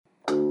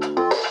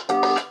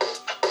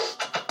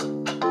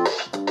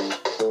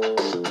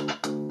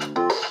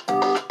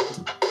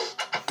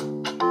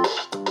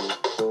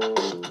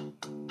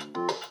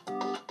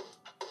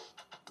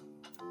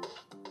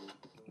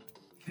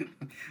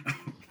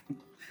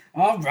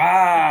All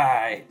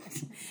right.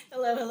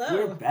 Hello, hello.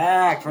 We're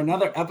back for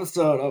another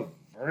episode of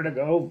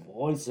Vertigo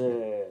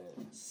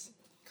Voices.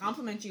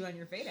 Compliment you on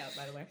your fade out,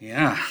 by the way.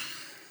 Yeah.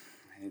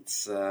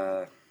 It's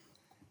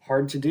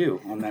hard to do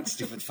on that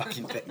stupid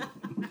fucking thing.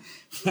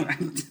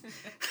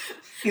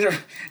 You know,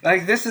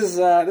 like this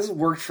has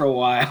worked for a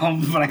while,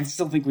 but I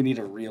still think we need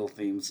a real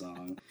theme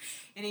song.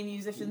 Any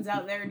musicians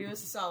out there, do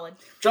us a solid.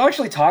 Which I'll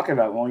actually talk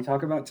about when we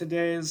talk about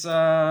today's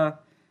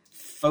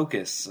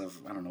focus of,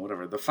 I don't know,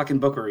 whatever, the fucking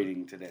book we're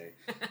reading today.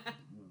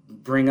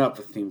 Bring up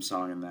a theme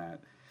song in that.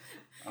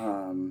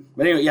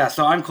 But anyway, yeah,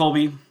 so I'm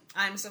Colby.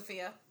 I'm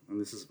Sophia. And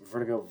this is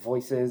Vertigo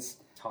Voices,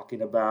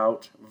 talking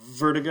about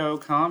Vertigo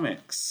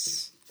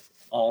comics.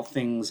 All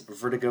things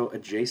Vertigo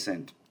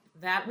adjacent.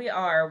 That we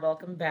are.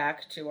 Welcome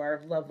back to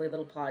our lovely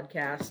little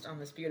podcast on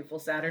this beautiful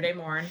Saturday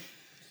morn.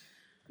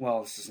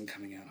 Well, this isn't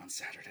coming out on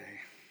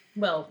Saturday.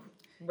 Well,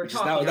 we're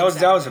talking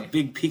that was a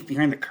big peek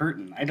behind the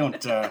curtain. I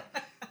don't,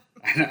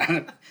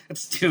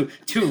 it's too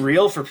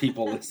real for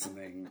people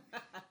listening.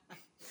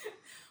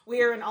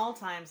 We are in all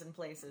times and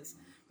places.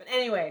 But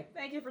anyway,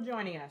 thank you for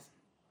joining us.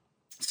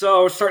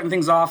 So, we're starting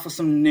things off with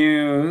some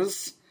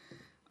news.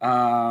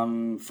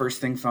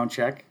 First thing, phone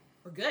check.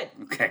 We're good.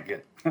 Okay,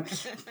 good.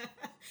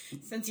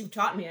 Since you've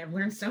taught me, I've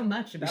learned so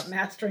much about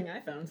mastering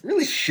iPhones.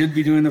 Really should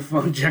be doing the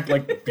phone check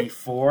like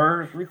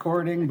before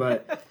recording,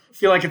 but I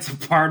feel like it's a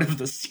part of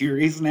the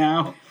series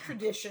now.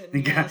 Tradition,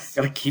 You yes.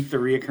 gotta keep the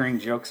reoccurring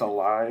jokes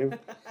alive.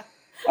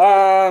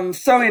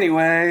 So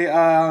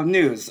anyway,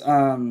 news.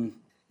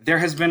 There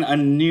has been a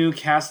new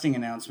casting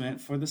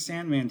announcement for the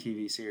Sandman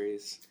TV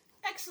series.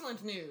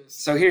 Excellent news.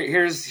 So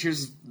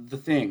here's the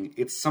thing.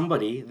 It's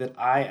somebody that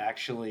I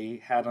actually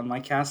had on my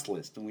cast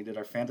list when we did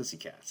our fantasy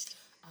cast.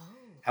 Oh.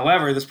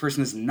 However, this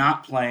person is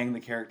not playing the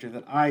character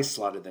that I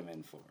slotted them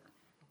in for.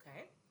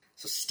 Okay.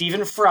 So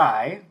Stephen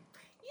Fry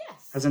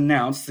Yes. has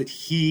announced that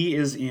he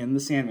is in the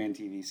Sandman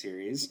TV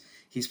series.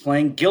 He's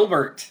playing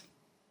Gilbert,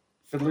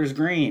 Fiddler's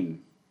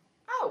Green.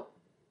 Oh.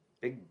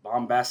 Big,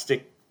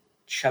 bombastic,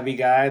 chubby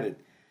guy that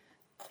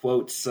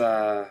quotes,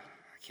 I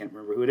can't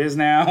remember who it is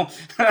now.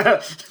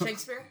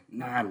 Shakespeare?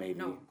 Nah, maybe.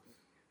 No.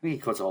 I think he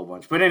quotes a whole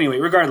bunch. But anyway,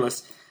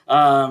 regardless,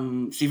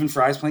 Stephen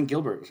Fry's playing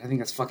Gilbert, which I think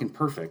that's fucking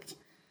perfect.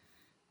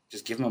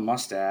 Just give him a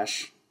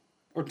mustache.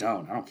 Or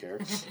don't, I don't care.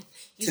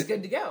 He's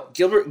good to go.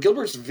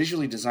 Gilbert's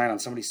visually designed on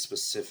somebody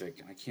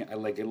specific. I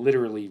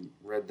literally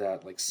read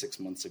that like 6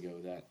 months ago,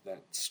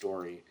 that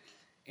story.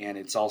 And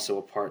it's also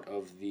a part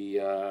of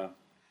the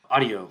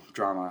audio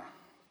drama,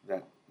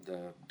 that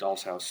the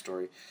Doll's House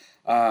story.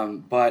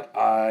 But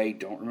I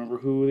don't remember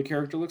who the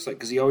character looks like,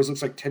 because he always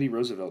looks like Teddy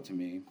Roosevelt to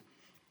me.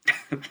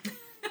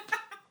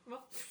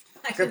 Well,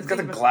 Got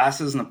the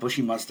glasses and the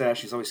bushy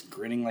mustache. He's always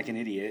grinning like an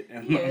idiot.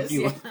 And He is,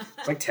 yeah.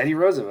 It's like Teddy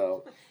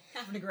Roosevelt.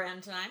 Having a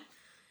grand time.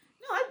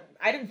 No,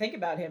 I didn't think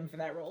about him for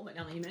that role, but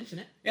now that you mention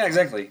it. Yeah,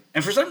 exactly.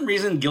 And for some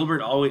reason,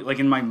 Gilbert always, like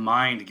in my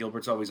mind,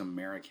 Gilbert's always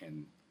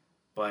American.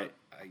 But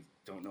I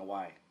don't know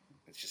why.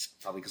 It's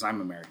just probably because I'm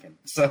American.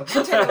 So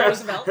Teddy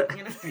Roosevelt,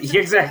 you know.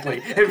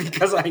 Exactly.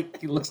 Because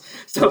he looks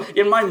so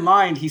in my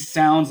mind he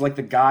sounds like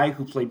the guy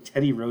who played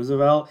Teddy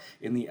Roosevelt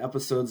in the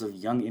episodes of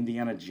Young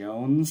Indiana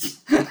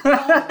Jones.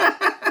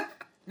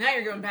 Now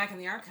you're going back in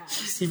the archives.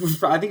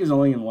 I think he was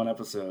only in one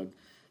episode.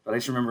 But I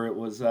just remember it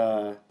was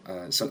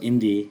so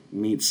Indy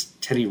meets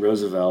Teddy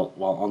Roosevelt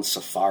while on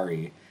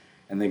safari,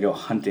 and they go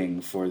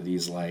hunting for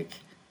these, like,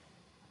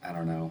 I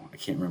don't know, I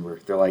can't remember.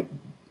 They're like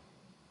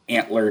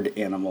antlered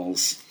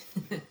animals.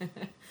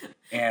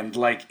 And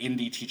like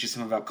Indy teaches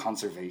him about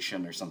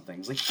conservation or something.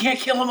 He's like, you can't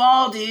kill them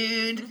all,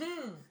 dude.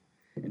 Mm-hmm.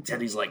 And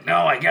Teddy's like, no,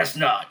 I guess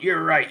not.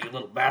 You're right, you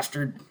little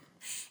bastard.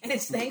 And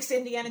it's thanks to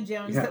Indiana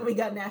Jones that we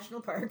got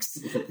national parks.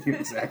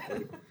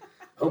 Exactly.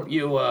 Hope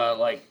you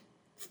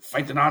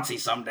fight the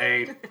Nazis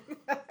someday.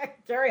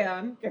 Carry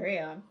on.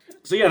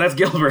 So yeah, that's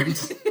Gilbert.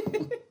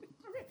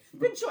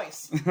 Good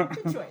choice.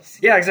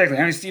 Yeah, exactly.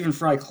 I mean, Stephen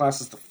Fry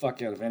classes the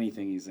fuck out of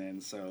anything he's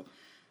in, so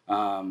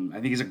I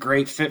think he's a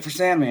great fit for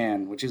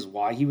Sandman, which is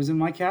why he was in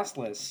my cast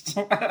list.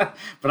 But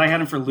I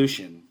had him for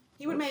Lucian.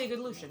 He would have made a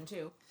good Lucian,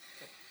 too.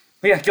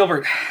 But yeah,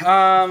 Gilbert.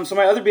 So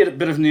my other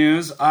bit of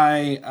news,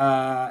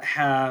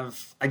 I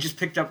just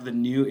picked up the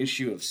new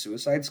issue of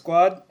Suicide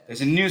Squad.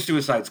 There's a new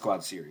Suicide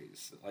Squad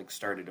series that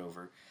started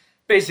over,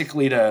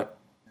 basically to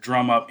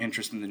drum up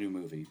interest in the new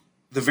movie.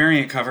 The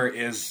variant cover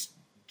is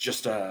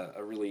just a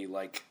really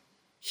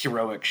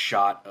heroic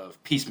shot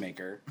of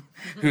Peacemaker,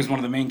 who's one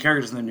of the main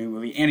characters in the new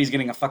movie, and he's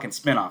getting a fucking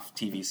spin-off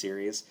TV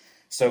series.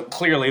 So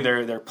clearly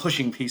they're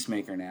pushing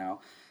Peacemaker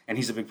now, and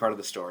he's a big part of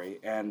the story.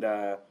 And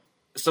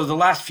so the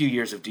last few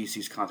years of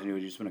DC's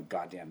continuity has been a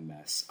goddamn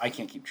mess. I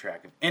can't keep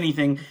track of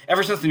anything.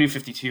 Ever since the New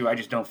 52, I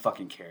just don't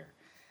fucking care.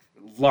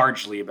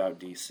 Largely about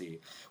DC.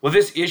 Well,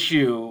 this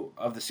issue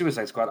of the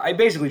Suicide Squad, I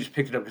basically just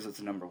picked it up because it's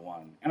the number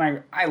one.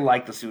 And I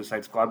like the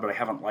Suicide Squad, but I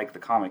haven't liked the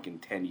comic in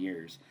 10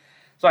 years.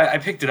 So I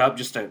picked it up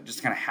just to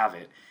kind of have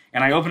it.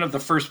 And I opened up the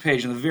first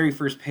page, and the very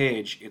first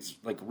page, it's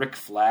like Rick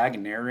Flag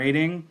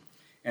narrating,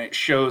 and it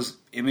shows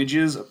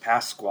images of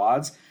past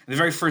squads. And the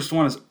very first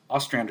one is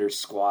Ostrander's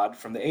squad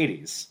from the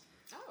 80s.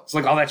 It's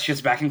like all that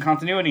shit's back in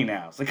continuity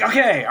now. It's like,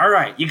 okay, all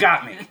right, you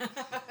got me.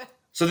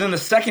 So then the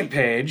second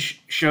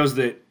page shows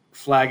that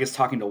Flag is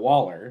talking to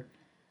Waller,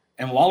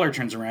 and Waller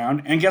turns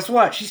around, and guess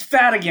what? She's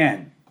fat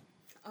again.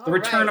 The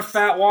return of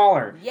Fat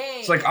Waller. Yay.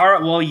 It's like, all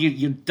right, well,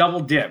 you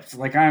double dipped.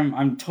 Like,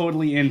 I'm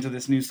totally into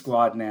this new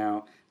squad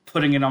now,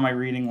 putting it on my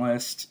reading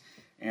list.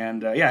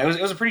 And, yeah,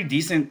 it was a pretty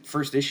decent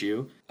first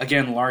issue.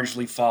 Again,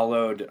 largely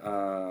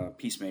followed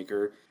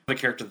Peacemaker, the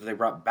character that they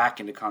brought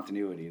back into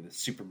continuity, the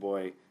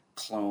Superboy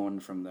clone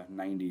from the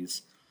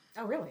 90s.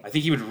 Oh, really? I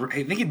think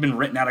he'd been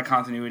written out of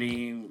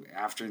continuity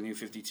after New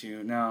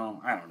 52. No,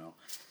 I don't know.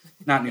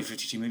 Not New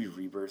 52, maybe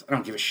Rebirth. I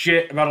don't give a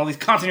shit about all these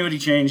continuity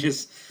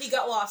changes. He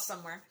got lost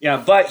somewhere. Yeah,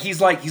 but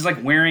he's like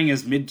wearing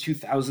his mid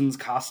 2000s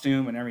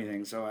costume and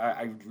everything. So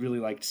I really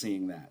liked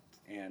seeing that,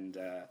 and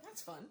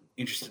that's fun.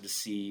 Interested to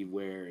see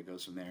where it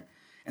goes from there.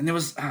 And there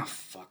was I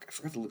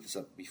forgot to look this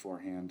up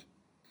beforehand.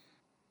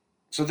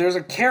 So there's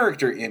a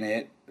character in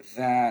it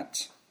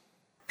that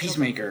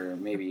Peacemaker,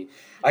 maybe.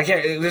 I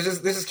can't.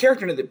 There's this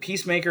character in it that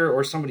Peacemaker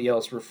or somebody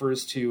else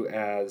refers to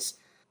as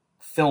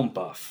Film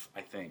Buff,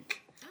 I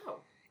think.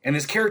 Oh. And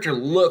this character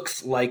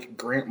looks like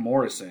Grant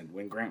Morrison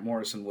when Grant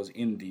Morrison was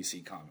in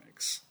DC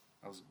Comics.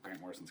 That was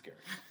Grant Morrison's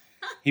character.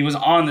 He was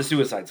on the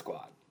Suicide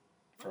Squad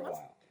for a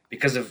while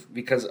because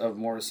of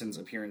Morrison's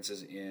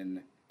appearances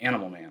in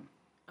Animal Man.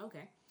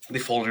 Okay. They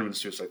folded him in the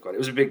Suicide Squad. It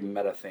was a big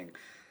meta thing.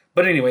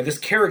 But anyway, this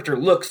character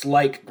looks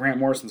like Grant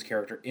Morrison's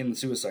character in the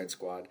Suicide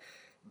Squad,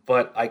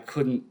 but I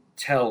couldn't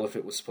tell if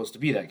it was supposed to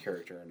be that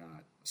character or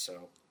not.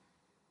 So,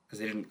 because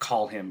they didn't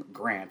call him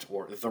Grant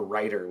or the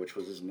writer, which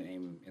was his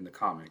name in the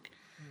comic.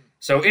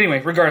 So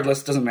anyway,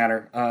 regardless, doesn't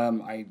matter.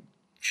 I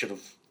should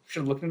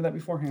have looked into that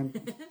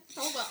beforehand.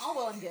 all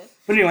well and good.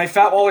 But anyway,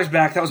 Fat Waller's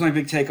back. That was my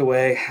big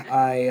takeaway.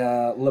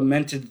 I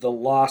lamented the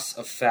loss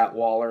of Fat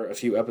Waller a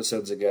few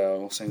episodes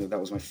ago, saying that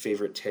was my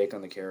favorite take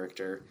on the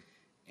character.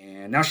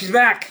 And now she's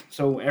back,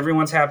 so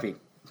everyone's happy.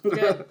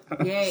 Good.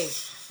 Yay.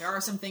 There are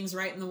some things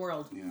right in the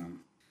world.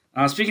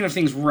 Yeah. Speaking of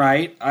things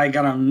right, I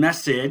got a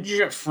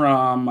message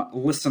from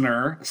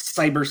listener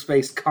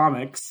Cyberspace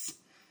Comics.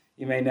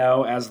 You may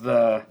know as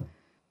the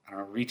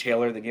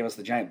retailer that gave us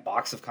the giant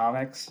box of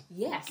comics.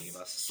 Yes.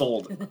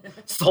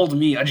 Sold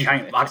me a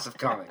giant box of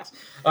comics.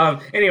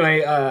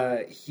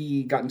 Anyway,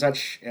 he got in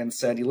touch and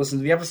said he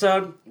listened to the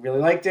episode, really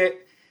liked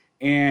it,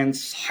 and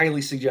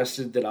highly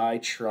suggested that I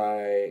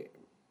try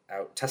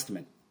out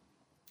Testament.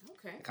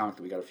 Okay. A comic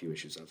that we got a few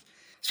issues of.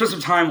 Spent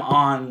some time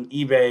on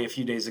eBay a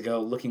few days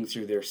ago looking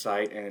through their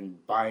site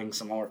and buying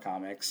some more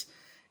comics.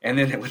 And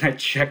then when I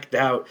checked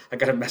out, I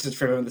got a message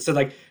from him that said,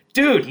 like,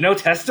 dude, no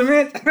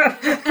Testament?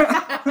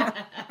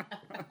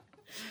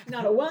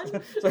 Not a one?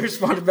 So I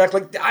responded back,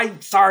 like,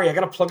 sorry, I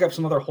got to plug up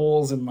some other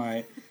holes in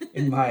my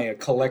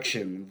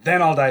collection.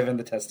 Then I'll dive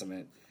into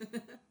Testament.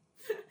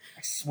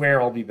 I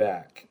swear I'll be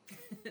back.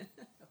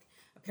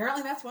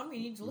 Apparently that's one we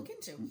need to look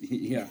into.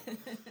 Yeah.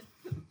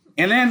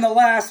 And then the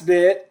last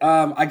bit,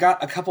 I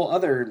got a couple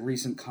other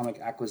recent comic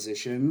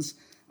acquisitions.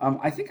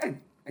 I think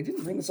I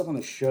didn't bring this up on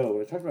the show,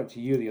 but I talked about it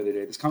to you the other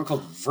day. This comic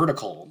called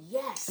Vertical.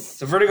 Yes.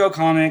 It's a Vertigo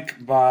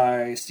comic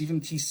by Stephen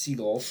T.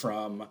 Siegel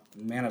from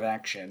Man of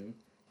Action.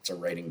 It's a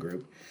writing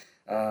group.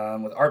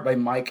 With art by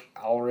Mike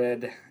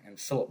Allred and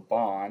Philip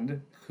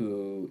Bond,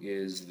 who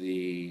is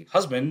the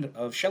husband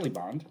of Shelley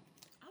Bond.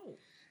 Oh.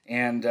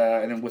 And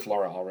then with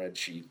Laura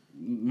Allred,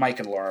 Mike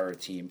and Laura are a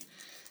team.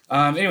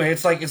 Anyway,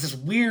 it's this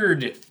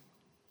weird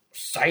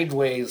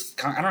sideways.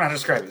 I don't know how to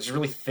describe it. It's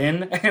really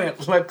thin, and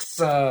it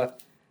looks.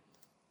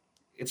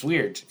 It's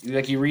weird.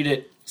 Like you read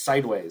it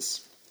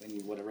sideways than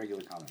you would a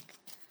regular comic.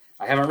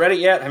 I haven't read it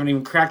yet. I haven't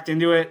even cracked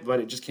into it, but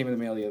it just came in the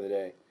mail the other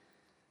day.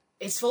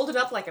 It's folded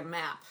up like a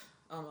map,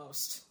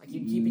 almost, like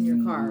you'd keep in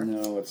your car.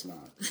 No, it's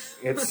not.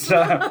 It's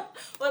well,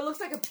 it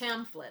looks like a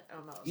pamphlet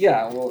almost.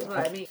 Yeah, well,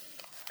 I mean,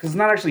 because it's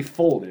not actually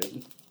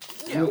folded.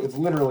 Yeah. It's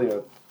literally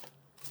a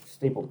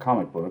stapled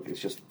comic book.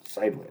 It's just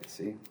sideways.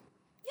 See?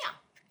 Yeah.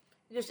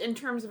 Just in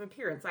terms of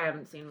appearance, I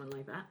haven't seen one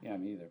like that. Yeah,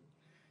 me either.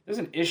 There's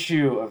an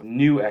issue of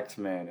New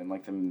X-Men in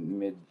like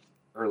the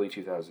early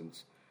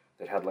 2000s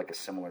that had like a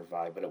similar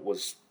vibe, but it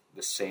was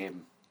the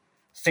same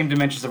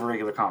dimensions of a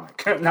regular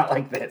comic, not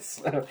like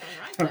this. All right,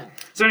 then.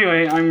 So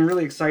anyway, I'm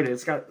really excited.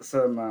 It's got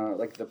some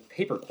like the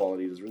paper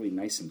quality is really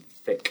nice and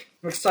thick.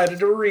 I'm excited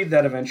to read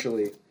that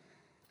eventually.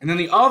 And then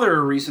the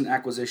other recent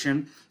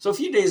acquisition. So a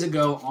few days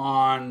ago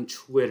on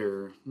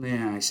Twitter,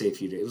 I say a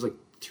few days. It was like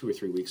 2 or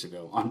 3 weeks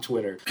ago on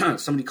Twitter.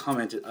 Somebody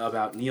commented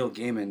about Neil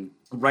Gaiman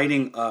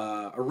writing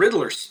a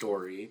Riddler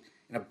story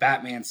in a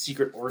Batman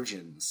Secret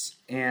Origins,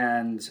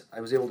 and I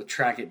was able to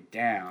track it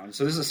down.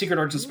 So this is a Secret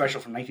Origins special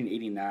from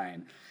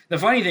 1989. The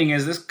funny thing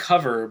is, this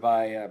cover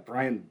by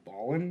Brian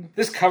Bolland.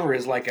 This cover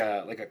is like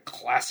a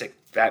classic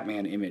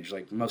Batman image.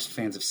 Like most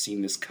fans have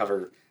seen this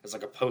cover as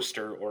like a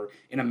poster or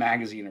in a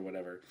magazine or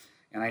whatever.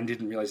 And I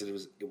didn't realize that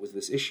it was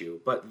this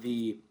issue. But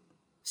the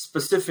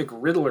specific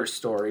Riddler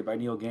story by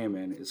Neil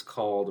Gaiman is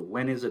called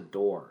When Is a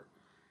Door?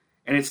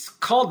 And it's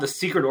called The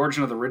Secret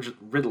Origin of the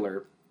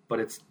Riddler, but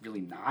it's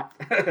really not.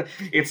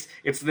 It's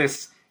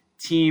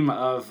team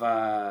of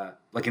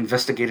like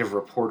investigative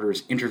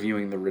reporters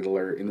interviewing the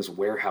Riddler in this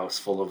warehouse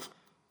full of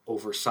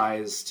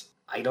oversized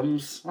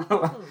items,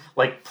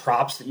 like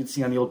props that you'd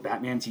see on the old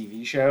Batman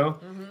TV show.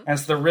 And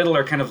it's the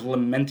Riddler kind of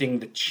lamenting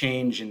the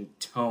change in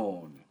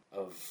tone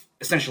of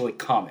essentially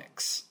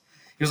comics.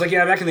 He was like,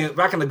 yeah, back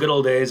in the good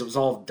old days, it was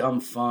all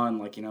dumb fun.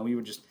 Like, you know, we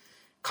were just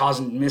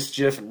causing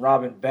mischief and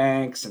robbing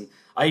banks, and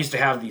I used to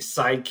have these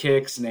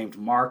sidekicks named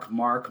Mark,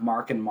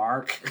 and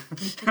Mark.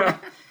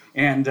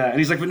 and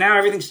he's like, but now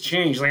everything's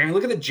changed. Like, I mean,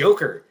 look at the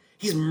Joker.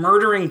 He's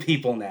murdering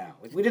people now.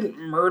 Like, we didn't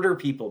murder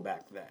people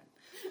back then.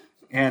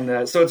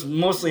 And so it's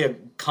mostly a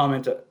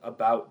comment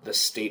about the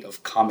state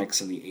of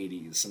comics in the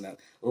 80s and that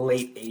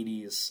late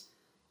 80s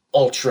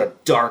ultra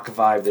dark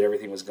vibe that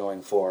everything was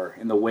going for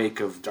in the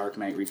wake of Dark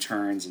Knight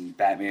Returns and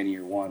Batman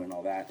Year One and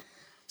all that.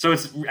 So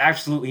it's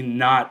absolutely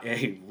not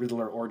a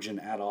Riddler origin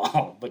at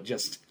all, but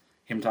just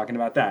him talking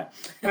about that.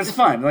 And it's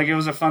fun. Like, it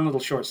was a fun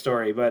little short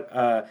story.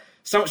 But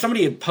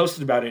somebody had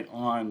posted about it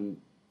on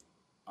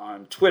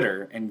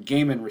Twitter, and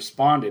Gaiman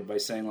responded by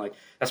saying, like,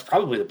 that's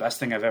probably the best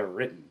thing I've ever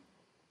written.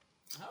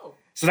 Oh.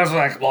 So that's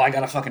like, well, I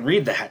gotta fucking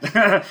read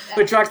that.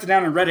 I tracked it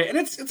down and read it, and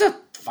it's a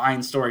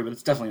fine story, but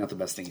it's definitely not the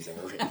best thing he's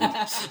ever written.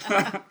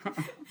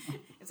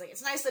 It's like,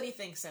 it's nice that he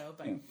thinks so,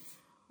 but well,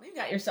 you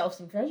got yourself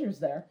some treasures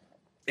there.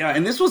 Yeah,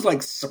 and this was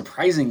like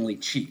surprisingly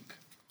cheap.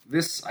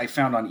 This I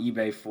found on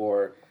eBay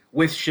for,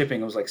 with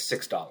shipping, it was like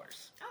 $6.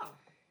 Oh.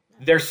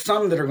 There's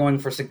some that are going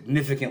for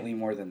significantly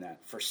more than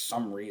that for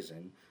some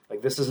reason.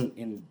 Like, this isn't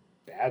in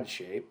bad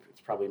shape. It's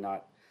probably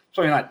not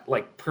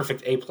like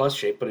perfect A+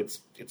 shape, but it's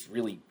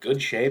really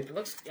good shape. It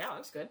looks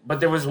good. But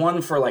there was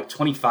one for like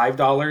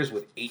 $25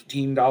 with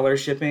 $18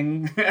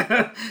 shipping,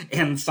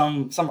 and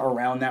some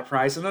around that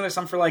price, and then there's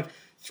some for like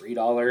 $3,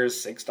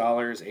 $6,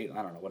 $8,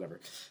 I don't know, whatever.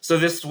 So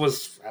this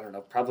was, I don't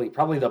know,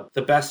 probably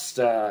the best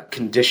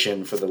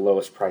condition for the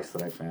lowest price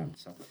that I found.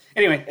 So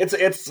anyway,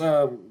 it's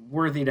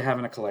worthy to have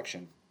in a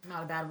collection.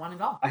 Not a bad one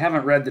at all. I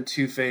haven't read the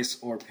Two-Face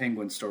or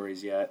Penguin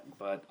stories yet,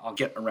 but I'll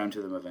get around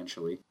to them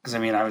eventually. Because, I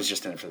mean, I was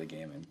just in it for the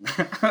Gaiman.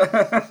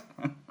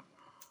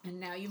 And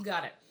now you've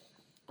got it.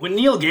 When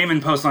Neil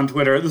Gaiman posts on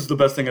Twitter, this is the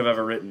best thing I've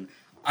ever written,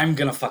 I'm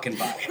gonna fucking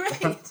buy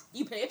it. Right.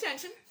 You pay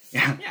attention.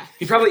 Yeah. Yeah.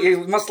 He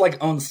must,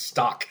 like, own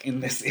stock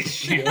in this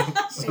issue.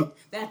 So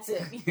That's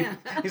it. Yeah.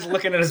 he's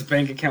looking at his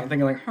bank account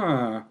thinking, like,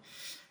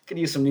 could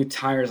use some new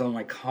tires on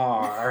my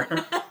car.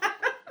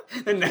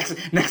 And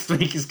next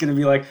week he's going to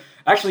be like,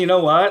 actually, you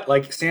know what?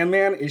 Like,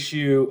 Sandman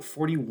issue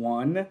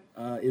 41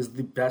 is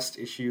the best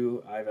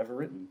issue I've ever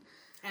written.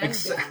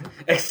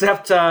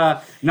 Except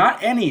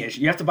not any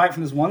issue. You have to buy it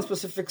from this one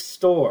specific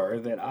store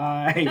that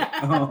I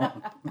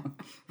own.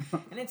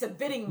 And it's a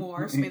bidding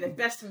war, so may the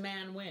best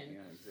man win. Yeah,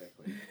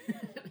 exactly.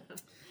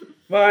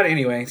 But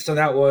anyway, so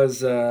that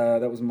was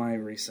my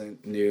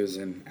recent news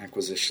and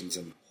acquisitions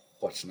and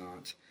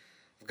whatnot.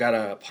 I've got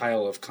a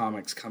pile of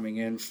comics coming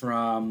in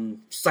from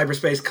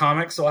Cyberspace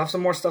Comics, so I'll have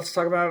some more stuff to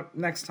talk about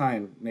next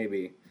time,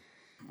 maybe.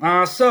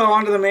 So,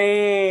 on to the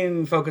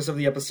main focus of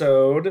the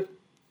episode.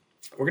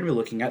 We're going to be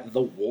looking at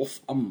The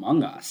Wolf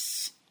Among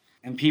Us.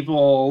 And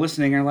people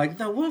listening are like,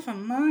 The Wolf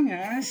Among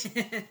Us?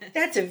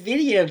 That's a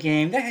video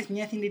game. That has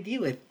nothing to do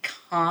with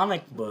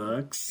comic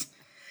books.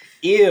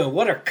 Ew,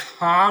 what are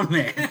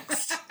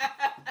comics?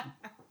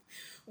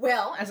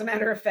 Well, as a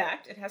matter of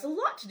fact, it has a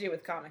lot to do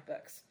with comic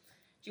books.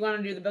 Do you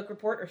want to do the book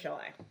report, or shall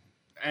I?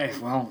 Hey,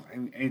 well,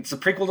 it's a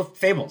prequel to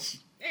Fables.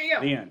 There you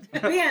go. The end.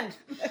 The end.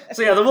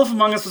 So yeah, The Wolf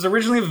Among Us was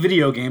originally a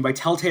video game by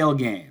Telltale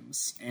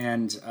Games.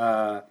 And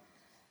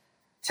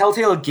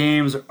Telltale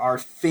Games are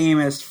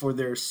famous for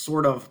their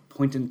sort of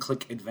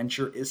point-and-click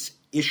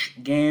adventure-ish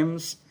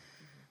games.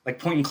 Like,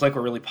 point-and-click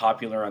were really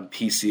popular on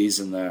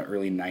PCs in the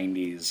early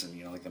 90s. And,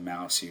 you know, like the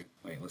mouse,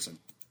 wait, listen.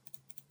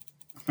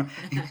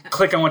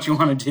 Click on what you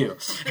want to do.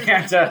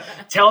 And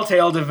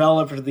Telltale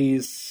developed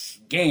these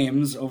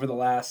games over the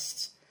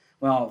last,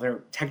 well,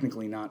 they're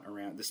technically not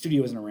around. The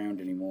studio isn't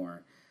around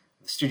anymore.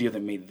 The studio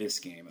that made this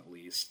game, at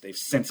least. They've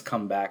since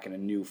come back in a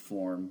new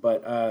form.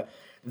 But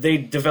they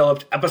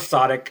developed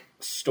episodic,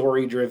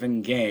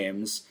 story-driven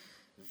games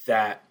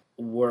that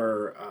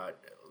were,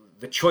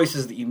 the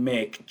choices that you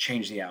make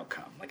change the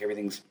outcome. Like,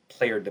 everything's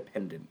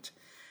player-dependent.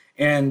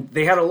 And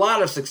they had a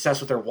lot of success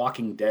with their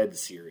Walking Dead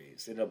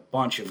series. They did a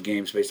bunch of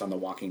games based on The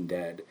Walking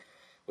Dead,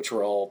 which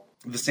were all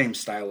the same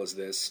style as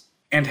this,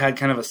 and had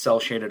kind of a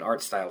cel-shaded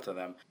art style to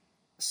them.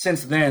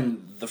 Since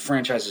then, the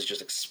franchise has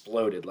just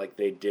exploded. Like,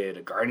 they did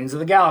a Guardians of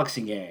the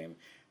Galaxy game.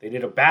 They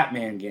did a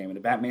Batman game and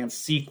a Batman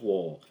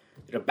sequel.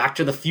 They did a Back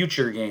to the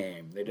Future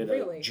game. They did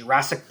a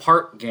Jurassic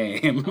Park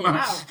game. Oh,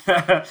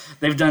 wow.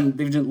 They've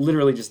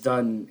literally just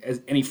done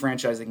any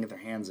franchise they can get their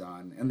hands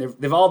on. And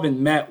they've all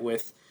been met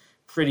with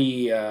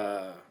pretty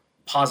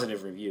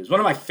positive reviews. One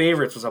of my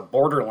favorites was a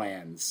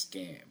Borderlands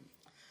game.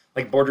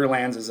 Like,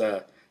 Borderlands is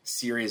a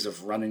series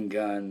of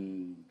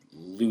run-and-gun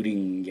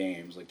looting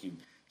games. Like, you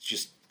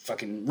just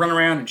fucking run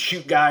around and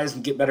shoot guys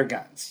and get better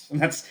guns.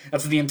 And that's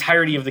the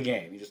entirety of the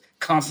game. You just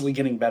constantly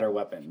getting better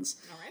weapons.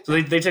 All right.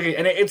 So they took it,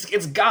 and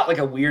it's got like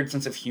a weird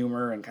sense of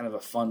humor and kind of a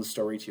fun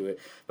story to it.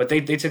 But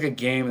they took a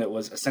game that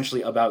was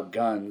essentially about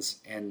guns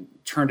and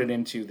turned it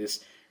into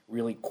this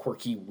really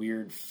quirky,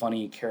 weird,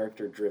 funny,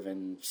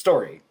 character-driven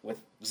story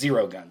with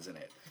 0 guns in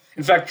it.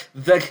 In fact,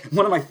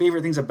 one of my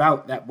favorite things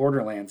about that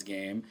Borderlands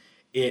game,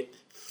 it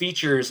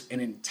features an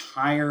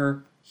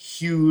entire,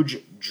 huge,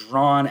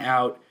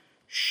 drawn-out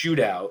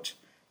shootout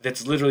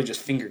that's literally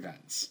just finger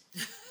guns.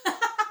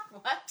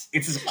 What?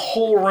 It's this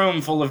whole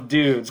room full of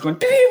dudes going,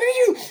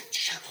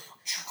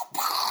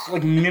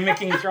 like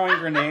mimicking throwing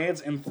grenades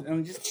and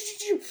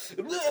just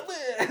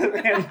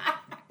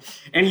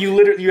and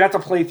you have to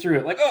play through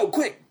it like, oh,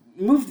 quick,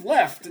 move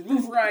left and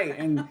move right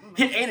and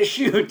hit A to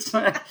shoot.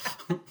 So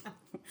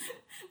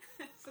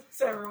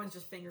everyone's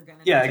just finger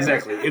gunning. Yeah,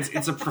 exactly.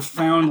 It's a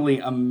profoundly,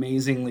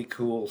 amazingly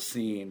cool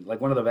scene. Like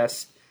one of the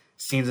best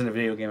scenes in a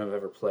video game I've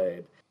ever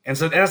played. And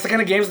so that's the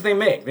kind of games that they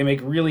make. They make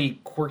really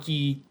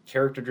quirky,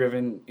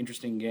 character-driven,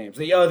 interesting games.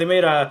 They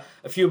made a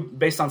few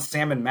based on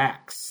Sam and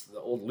Max, the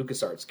old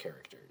LucasArts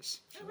characters.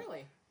 Oh,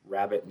 really?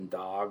 Rabbit and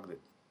Dog. That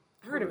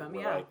I heard of them,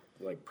 yeah.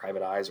 Like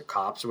Private Eyes or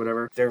Cops or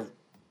whatever. They're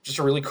just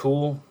a really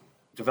cool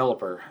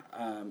developer.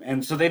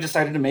 And so they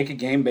decided to make a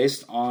game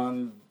based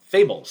on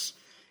Fables.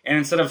 And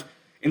instead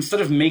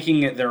of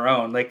making it their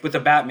own, like with the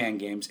Batman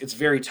games, it's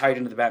very tied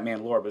into the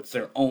Batman lore, but it's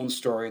their own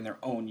story and their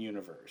own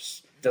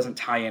universe. It doesn't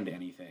tie into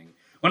anything.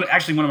 One of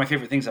my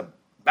favorite things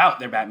about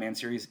their Batman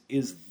series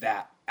is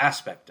that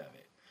aspect of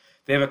it.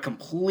 They have a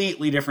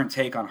completely different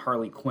take on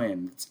Harley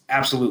Quinn. It's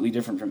absolutely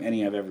different from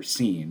any I've ever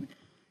seen,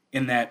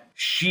 in that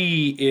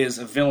she is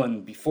a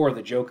villain before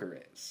the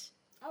Joker is.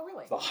 Oh,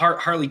 really? The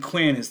Harley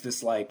Quinn is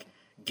this like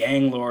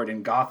gang lord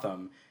in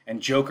Gotham,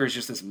 and Joker's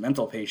just this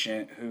mental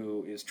patient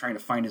who is trying to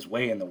find his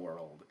way in the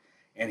world,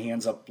 and he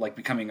ends up like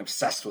becoming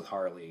obsessed with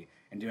Harley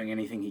and doing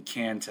anything he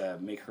can to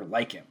make her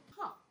like him.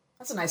 Huh.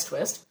 That's a nice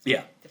twist.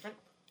 Yeah. Different.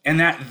 And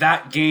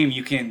that game,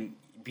 you can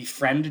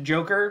befriend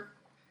Joker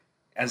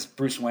as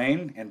Bruce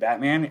Wayne and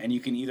Batman, and you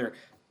can either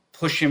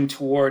push him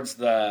towards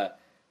the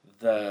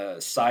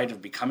side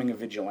of becoming a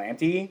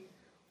vigilante,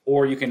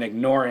 or you can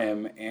ignore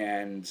him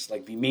and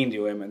like be mean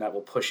to him, and that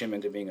will push him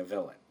into being a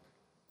villain.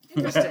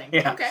 Interesting.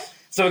 Yeah. Okay.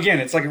 So again,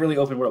 it's like a really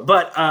open world.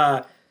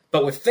 But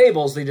with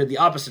Fables, they did the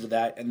opposite of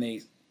that, and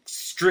they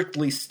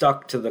strictly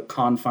stuck to the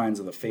confines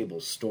of the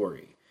Fables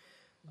story.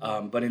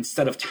 But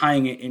instead of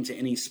tying it into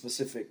any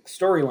specific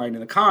storyline in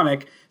the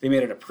comic, they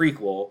made it a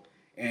prequel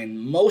and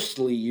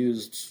mostly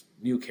used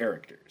new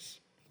characters.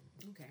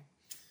 Okay.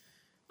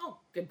 Oh,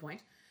 good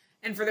point.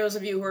 And for those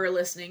of you who are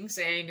listening,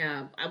 saying,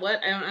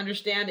 "What? I don't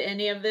understand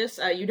any of this."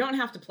 You don't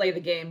have to play the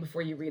game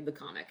before you read the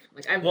comic.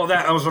 That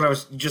was what I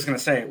was just going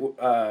to say.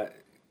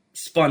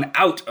 Spun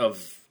out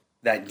of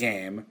that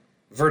game,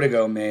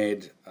 Vertigo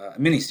made a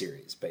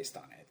miniseries based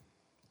on it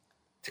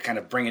to kind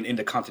of bring it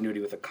into continuity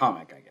with the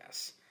comic, I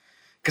guess.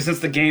 Because since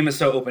the game is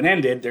so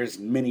open-ended, there's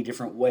many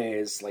different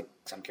ways, like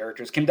some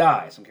characters can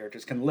die, some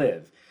characters can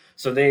live.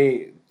 So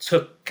they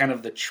took kind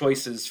of the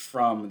choices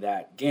from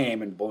that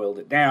game and boiled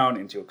it down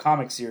into a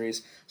comic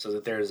series so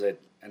that there's an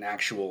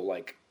actual,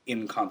 like,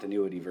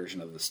 in-continuity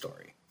version of the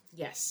story.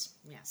 Yes.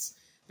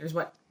 There's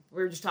what?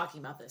 We were just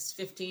talking about this.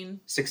 16.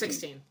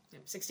 Yeah,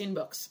 16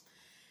 books.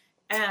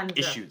 And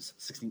issues.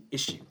 16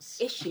 issues.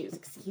 Issues,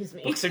 excuse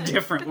me. Books are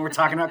different when we're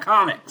talking about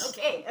comics.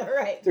 Okay, all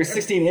right. There's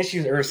 16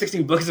 issues, or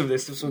 16 books of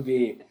this. This would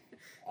be,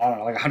 I don't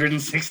know, like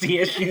 160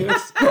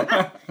 issues.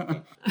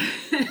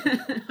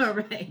 All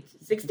right.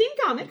 16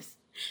 comics.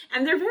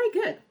 And they're very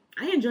good.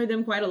 I enjoyed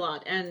them quite a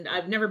lot. And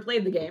I've never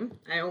played the game.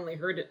 I only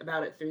heard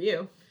about it through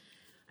you.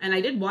 And I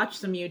did watch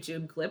some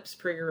YouTube clips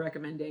per your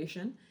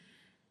recommendation.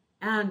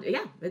 And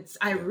yeah,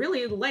 I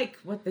really like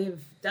what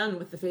they've done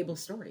with the Fable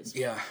stories.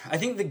 Yeah, I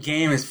think the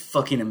game is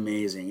fucking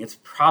amazing. It's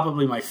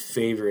probably my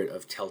favorite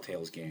of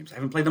Telltale's games. I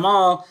haven't played them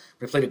all,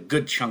 but I played a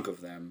good chunk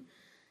of them.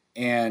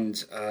 And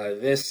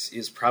this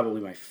is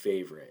probably my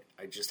favorite.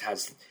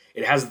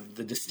 It has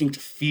the distinct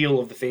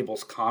feel of the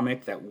Fables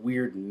comic, that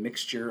weird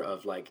mixture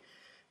of like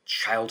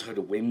childhood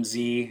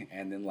whimsy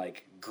and then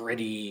like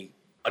gritty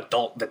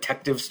adult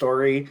detective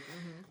story.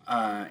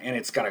 Mm-hmm. And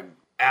it's got a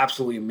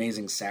absolutely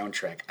amazing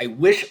soundtrack. I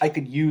wish I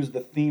could use the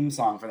theme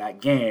song for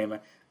that game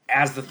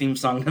as the theme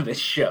song to this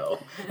show,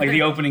 like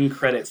the opening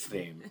credits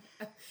theme.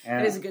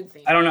 And it is a good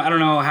theme. I don't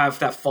know how if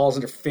that falls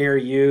under fair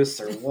use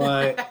or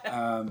what,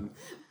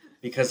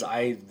 because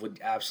I would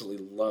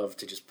absolutely love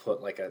to just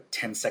put like a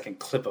 10-second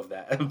clip of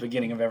that at the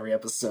beginning of every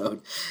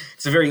episode.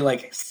 It's a very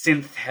like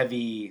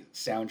synth-heavy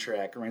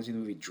soundtrack. Reminds me of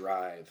the movie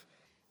Drive.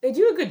 They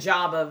do a good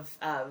job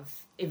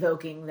of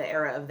evoking the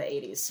era of the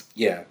 80s.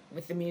 Yeah,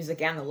 with the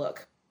music and the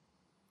look.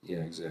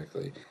 Yeah,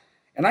 exactly.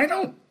 And I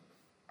don't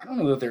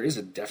know that there is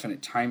a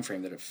definite time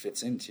frame that it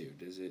fits into.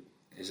 Is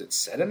it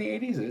set in the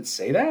 80s? Did it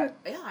say that?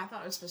 Yeah, I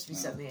thought it was supposed to be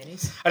set in the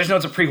 80s. I just know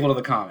it's a prequel to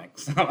the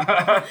comics.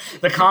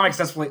 The comics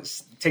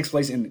takes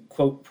place in,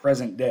 quote,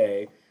 present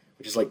day,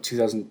 which is like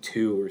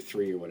 2002 or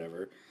 3 or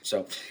whatever.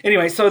 So,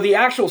 anyway, so the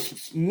actual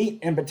meat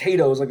and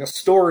potatoes, like a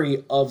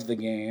story of the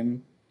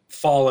game,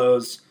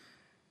 follows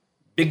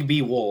Big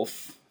B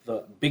Wolf,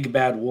 the big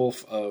bad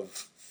wolf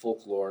of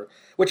folklore,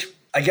 which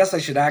I guess I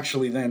should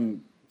actually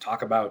then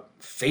talk about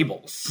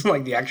Fables,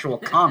 like the actual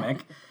comic,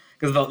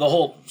 because the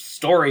whole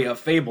story of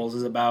Fables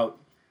is about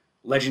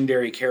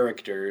legendary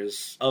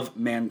characters of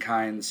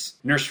mankind's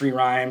nursery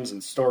rhymes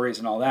and stories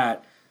and all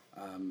that,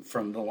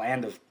 from the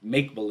land of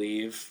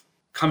make-believe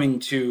coming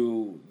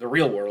to the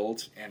real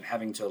world and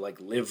having to like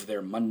live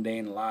their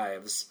mundane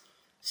lives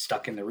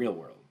stuck in the real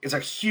world. It's a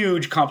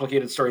huge,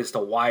 complicated story as to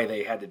why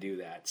they had to do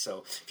that.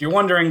 So if you're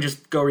wondering,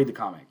 just go read the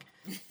comic.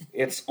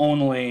 It's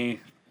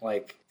only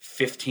like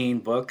 15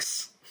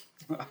 books,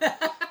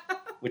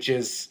 which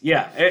is,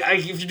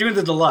 if you're doing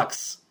the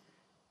deluxe,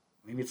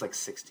 maybe it's like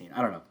 16.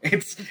 I don't know.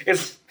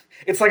 It's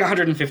like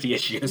 150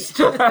 issues.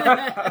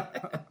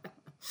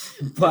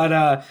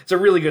 But it's a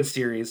really good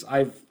series.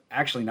 I've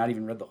actually not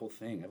even read the whole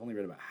thing. I've only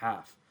read about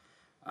half.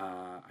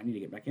 I need to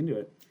get back into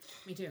it.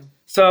 Me too.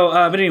 So,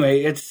 but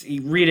anyway,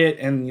 you read it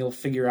and you'll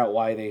figure out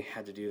why they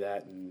had to do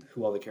that and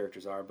who all the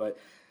characters are. But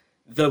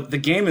the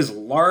game is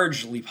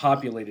largely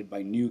populated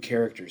by new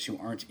characters who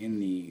aren't in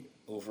the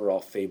overall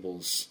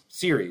Fables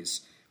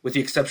series, with the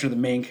exception of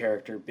the main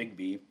character,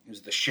 Bigby,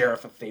 who's the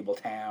sheriff of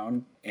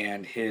Fabletown,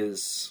 and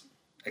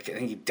I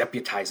think he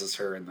deputizes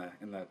her in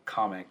the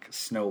comic,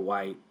 Snow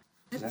White.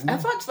 I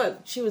thought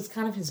that she was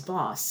kind of his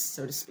boss,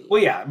 so to speak.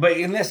 Well, yeah, but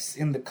in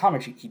the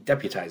comic, he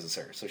deputizes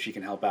her so she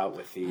can help out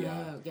with the...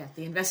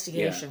 the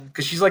investigation.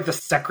 Because she's like the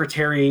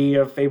secretary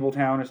of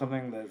Fabletown or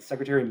something, the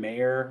secretary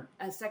mayor.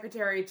 As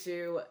secretary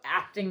to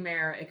acting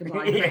mayor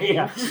Ichabod Crane.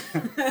 Yeah.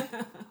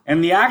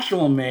 And the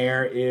actual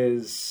mayor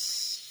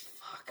is...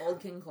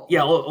 Old King Cole.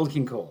 Yeah, Old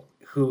King Cole,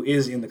 who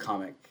is in the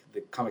comic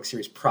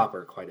series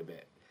proper quite a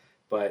bit.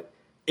 But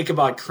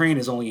Ichabod Crane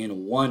is only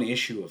in one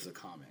issue of the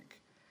comic,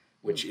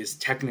 which is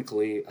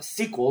technically a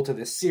sequel to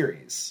this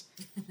series.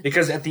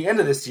 Because at the end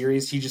of this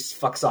series, he just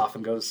fucks off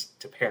and goes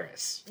to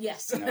Paris.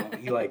 Yes.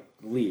 He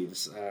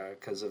leaves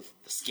because of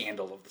the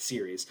scandal of the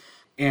series.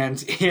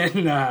 And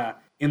in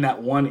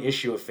that one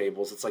issue of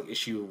Fables, it's like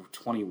issue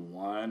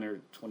 21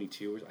 or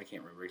 22, I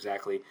can't remember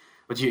exactly.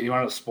 But you want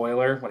to know a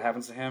spoiler? What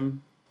happens to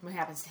him? What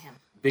happens to him?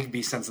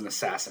 Bigby sends an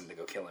assassin to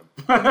go kill him.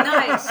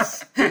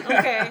 Nice.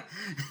 Okay.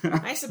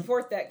 I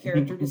support that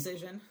character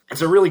decision.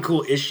 It's a really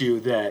cool issue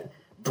that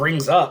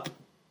brings up,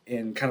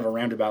 in kind of a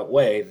roundabout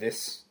way,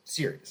 this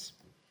series.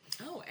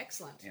 Oh,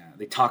 excellent. Yeah,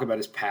 they talk about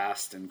his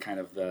past and kind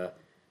of the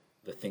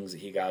things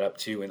that he got up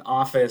to in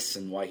office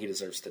and why he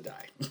deserves to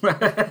die.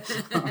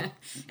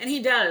 And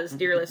he does,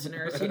 dear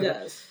listeners, he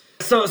does.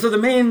 So the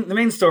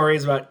main story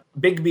is about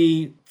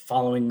Bigby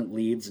following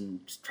leads and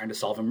trying to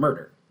solve a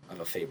murder of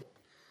a Fable.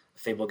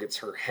 Fable gets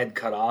her head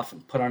cut off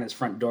and put on his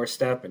front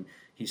doorstep, and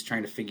he's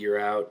trying to figure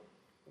out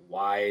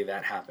why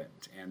that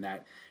happened. And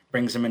that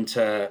brings him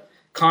into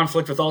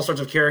conflict with all sorts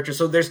of characters.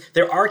 So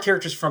there are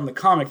characters from the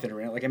comic that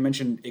are in it. Like I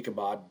mentioned,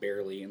 Ichabod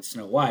barely and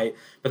Snow White,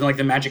 but then like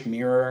the Magic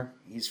Mirror,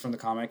 he's from the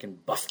comic,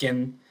 and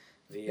Buffkin,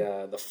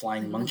 the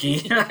flying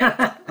monkey.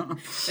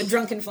 The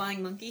drunken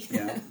flying monkey.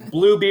 Yeah.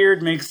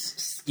 Bluebeard makes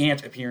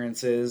scant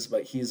appearances,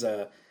 but he's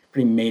a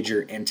pretty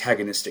major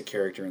antagonistic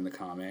character in the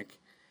comic.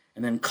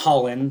 And then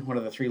Colin, one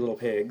of the three little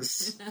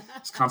pigs,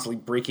 is constantly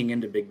breaking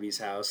into Bigby's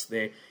house.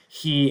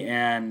 He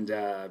and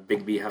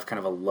Bigby have kind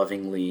of a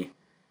lovingly,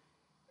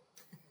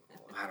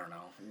 I don't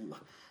know,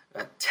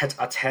 a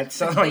tete,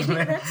 something like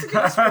that. That's a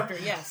good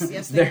descriptor.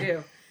 Yes,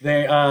 they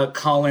do.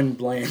 Colin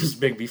blames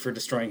Bigby for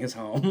destroying his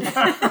home.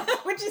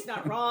 Which is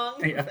not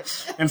wrong. Yeah.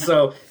 And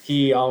so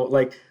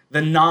the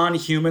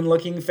non-human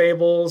looking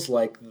Fables,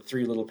 like the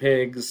Three Little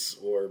Pigs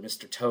or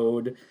Mr.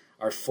 Toad,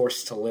 are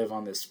forced to live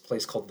on this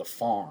place called the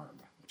Farm,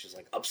 which is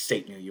like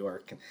upstate New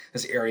York,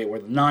 this area where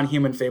the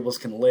non-human Fables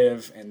can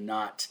live and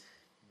not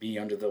be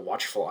under the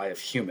watchful eye of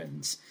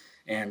humans.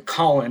 And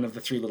Colin of the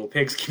Three Little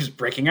Pigs keeps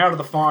breaking out of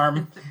the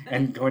farm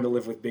and going to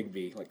live with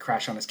Bigby, like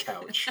crash on his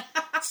couch,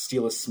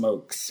 steal his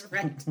smokes.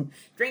 Right.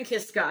 Drink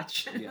his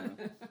scotch. Yeah.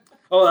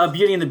 Oh,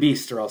 Beauty and the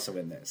Beast are also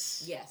in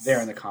this. Yes.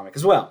 They're in the comic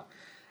as well.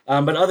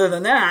 But other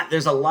than that,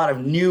 there's a lot of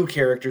new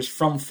characters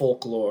from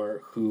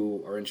folklore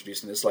who are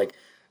introduced in this. Like,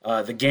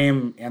 the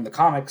game and the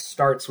comic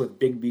starts with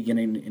Bigby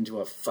getting into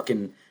a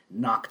fucking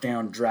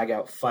knockdown,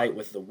 drag-out fight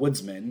with the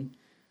Woodsman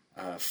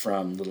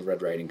from Little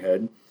Red Riding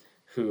Hood,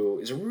 who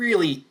is a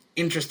really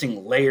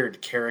interesting,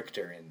 layered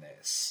character in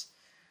this.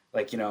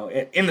 Like,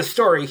 in the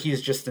story,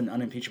 he's just an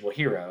unimpeachable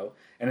hero.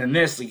 And in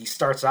this, he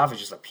starts off as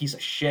just a piece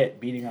of shit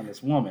beating on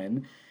this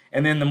woman.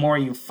 And then the more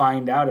you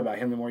find out about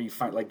him, the more you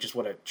find, like, just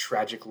what a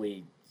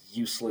tragically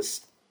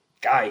useless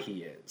guy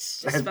he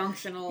is.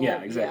 Dysfunctional.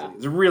 Yeah, exactly. Yeah.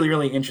 It's a really,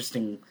 really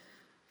interesting...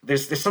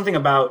 There's something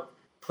about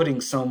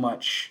putting so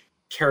much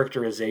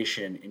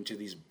characterization into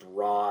these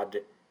broad,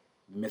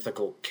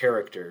 mythical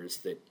characters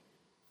that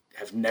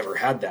have never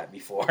had that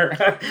before.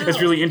 It's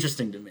really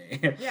interesting to me.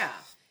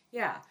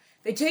 Yeah.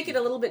 They take it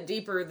a little bit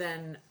deeper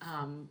than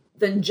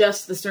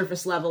just the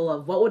surface level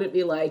of what would it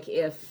be like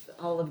if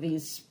all of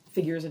these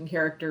figures and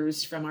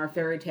characters from our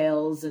fairy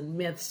tales and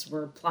myths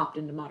were plopped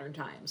into modern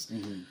times.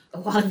 A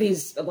lot of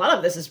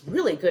this is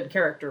really good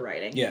character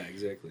writing. Yeah,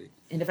 exactly.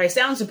 And if I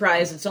sound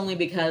surprised, it's only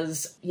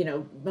because,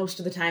 most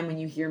of the time when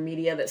you hear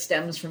media that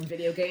stems from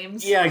video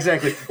games. Yeah,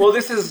 exactly. Well,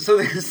 this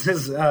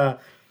is a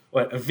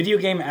video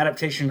game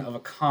adaptation of a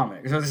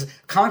comic. So this is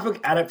a comic book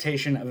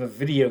adaptation of a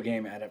video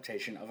game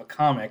adaptation of a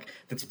comic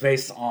that's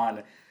based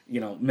on,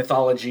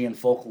 mythology and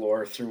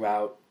folklore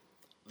throughout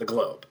the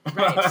globe.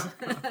 Right.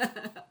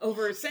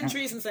 Over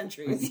centuries and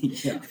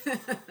centuries. Yeah.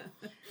 And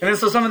then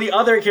so some of the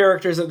other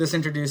characters that this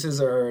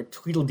introduces are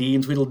Tweedledee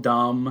and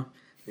Tweedledum.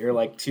 They're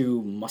like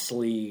two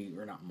muscly,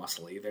 or not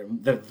muscly,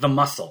 they're the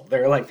muscle.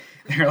 They're like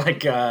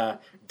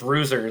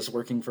bruisers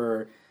working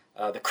for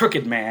the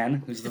Crooked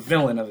Man, who's the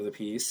villain of the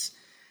piece.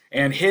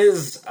 And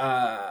his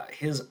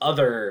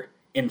other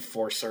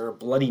enforcer,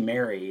 Bloody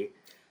Mary,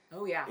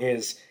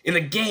 is in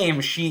the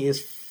game. She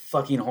is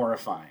fucking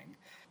horrifying.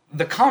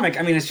 The comic,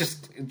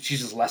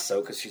 she's just less so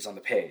because she's on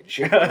the page.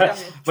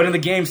 But in the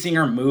game, seeing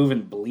her move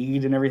and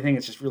bleed and everything,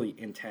 it's just really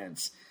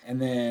intense.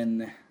 And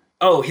then,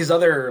 his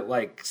other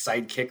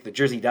sidekick, the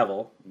Jersey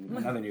Devil,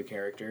 another new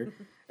character,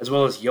 as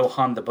well as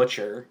Johann the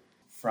Butcher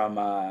from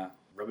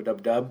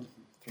Rub-a-Dub-Dub.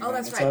 Oh,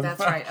 that's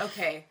right.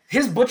 Okay.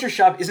 His butcher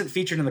shop isn't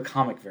featured in the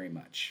comic very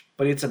much,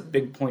 but it's a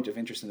big point of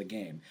interest in the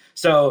game.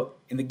 So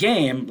in the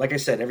game, like I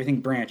said,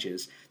 everything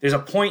branches. There's a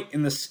point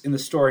in the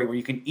story where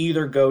you can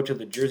either go to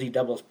the Jersey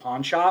Devil's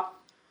pawn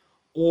shop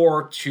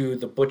or to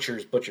the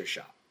butcher's butcher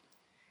shop.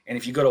 And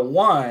if you go to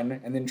one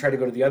and then try to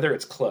go to the other,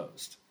 it's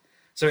closed.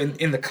 So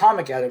in the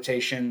comic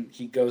adaptation,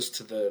 he goes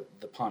to the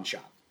pawn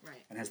shop.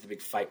 And has the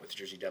big fight with the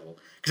Jersey Devil,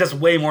 because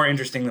that's way more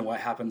interesting than what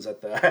happens at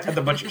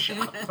the butcher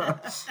shop.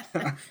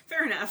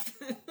 Fair enough.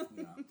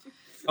 Yeah.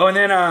 Oh, and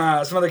then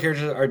some other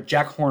characters are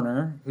Jack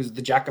Horner, who's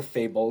the Jack of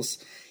Fables.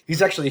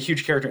 He's actually a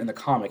huge character in the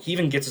comic. He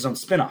even gets his own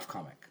spin-off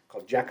comic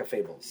called Jack of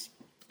Fables.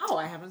 Oh,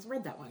 I haven't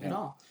read that one at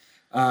all.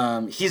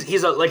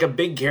 He's a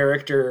big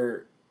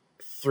character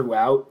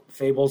throughout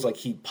Fables. Like,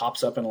 he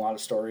pops up in a lot of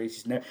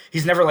stories.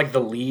 He's never like the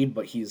lead,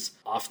 but he's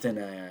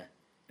often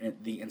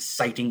the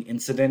inciting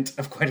incident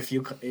of quite a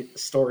few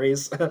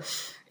stories.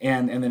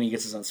 and then he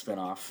gets his own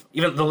spin-off.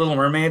 Even The Little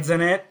Mermaid's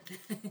in it.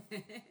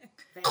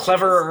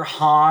 Clever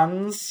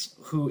Hans,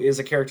 who is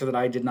a character that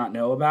I did not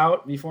know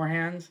about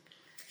beforehand.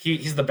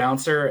 He's the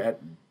bouncer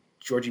at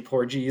Georgie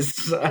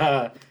Porgy's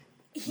nightclub.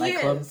 He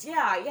is,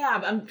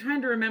 yeah. I'm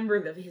trying to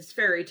remember his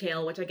fairy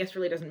tale, which I guess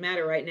really doesn't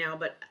matter right now,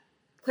 but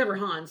Clever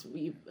Hans,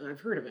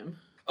 I've heard of him.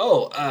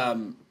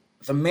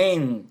 The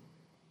main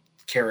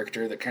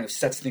character that kind of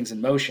sets things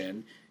in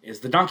motion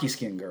is the Donkey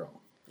Skin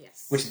Girl.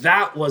 Yes. Which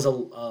that was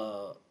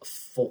a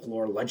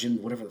folklore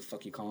legend, whatever the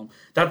fuck you call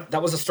them.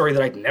 That was a story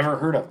that I'd never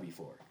heard of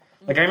before.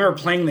 Like, I remember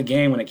playing the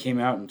game when it came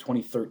out in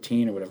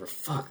 2013 or whatever.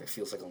 Fuck, that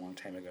feels like a long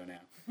time ago now.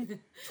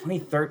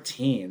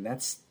 2013,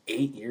 that's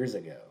 8 years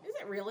ago. Is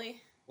it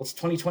really? Well, it's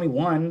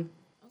 2021.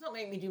 Don't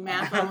make me do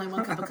math on only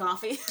one cup of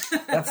coffee.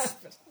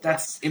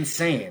 That's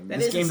insane. That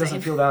this game insane.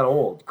 Doesn't feel that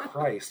old.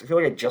 Christ, I feel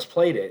like I just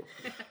played it.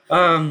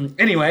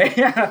 Anyway,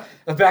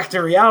 back to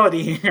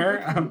reality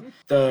here.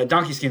 The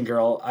Donkey Skin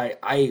Girl,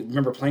 I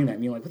remember playing that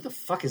and being like, what the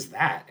fuck is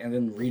that? And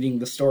then reading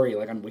the story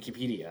on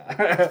Wikipedia.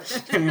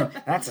 And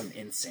that's an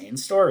insane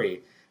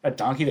story. A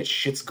donkey that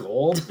shits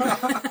gold.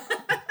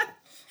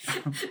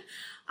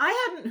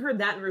 I hadn't heard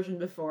that version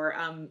before.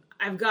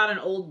 I've got an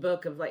old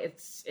book of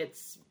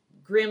it's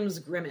Grimm's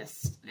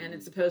Grimmest, and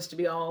it's supposed to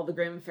be all the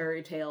Grimm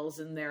fairy tales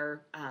in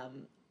their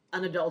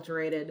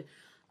unadulterated,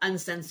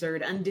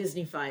 uncensored,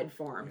 undisneyfied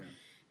form. Yeah.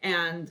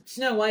 And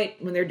Snow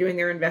White, when they're doing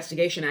their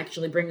investigation,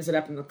 actually brings it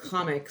up in the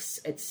comics.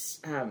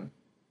 It's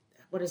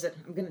what is it?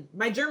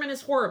 My German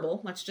is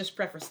horrible. Let's just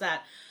preface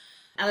that.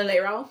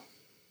 Alilero,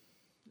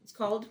 it's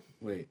called.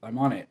 Wait, I'm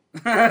on it.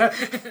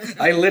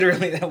 I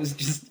literally, that was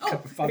just...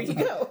 there you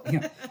go.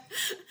 Yeah.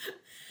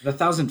 The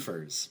Thousand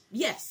Furs.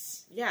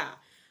 Yes, yeah.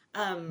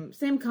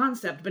 Same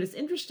concept, but it's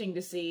interesting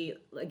to see,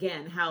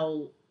 again,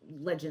 how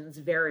legends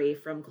vary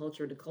from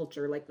culture to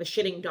culture. Like, the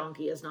shitting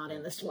donkey is not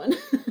in this one.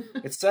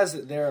 It says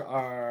that there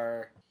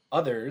are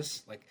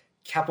others, like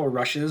Capo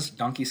Rush's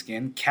Donkey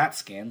Skin, Cat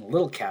Skin,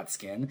 Little Cat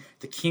Skin,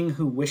 The King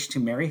Who Wished to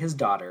Marry His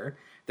Daughter,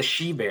 The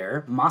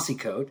She-Bear, Mossy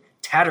Coat,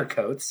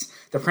 Tattercoats,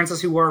 The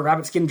Princess Who Wore a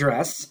Rabbit Skin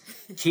Dress,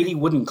 Katie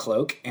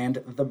Woodencloak,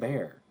 and The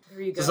Bear.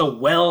 There you go. This is a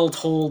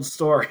well-told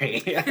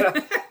story.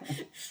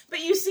 But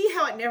you see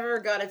how it never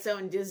got its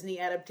own Disney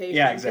adaptation.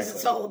 Yeah, exactly. Because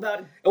it's all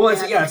about... Well,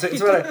 it's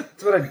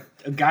about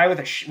a guy with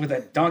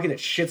a donkey that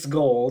shits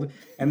gold,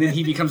 and then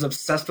he becomes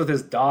obsessed with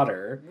his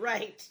daughter.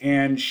 Right.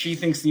 And she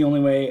thinks the only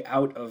way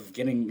out of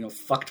getting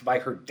fucked by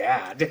her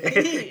dad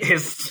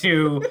is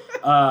to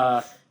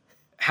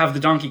have the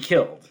donkey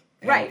killed.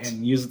 Right.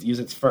 And use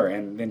its fur,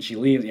 and then she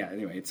leaves. Yeah,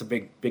 anyway, it's a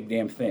big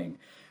damn thing.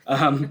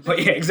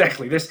 But yeah,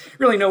 exactly. There's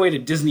really no way to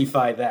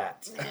Disneyfy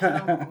that.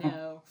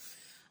 No.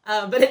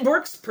 But it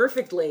works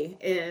perfectly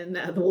in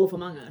The Wolf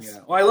Among Us. Yeah.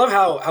 Well, I love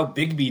how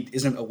Bigby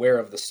isn't aware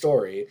of the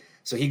story.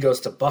 So he goes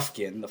to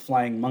Buffkin, the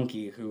flying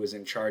monkey who is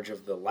in charge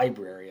of the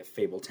library of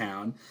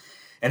Fabletown.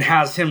 and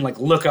has him like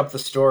look up the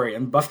story,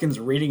 and Buffkin's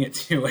reading it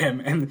to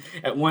him, and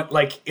at one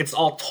like it's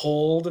all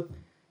told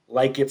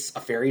like it's a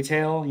fairy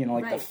tale, you know,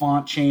 like the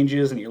font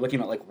changes and you're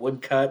looking at like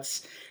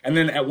woodcuts. And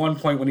then at one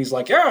point when he's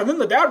like, yeah, and then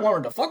the dad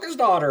wanted to fuck his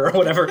daughter or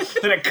whatever,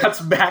 then it cuts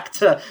back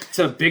to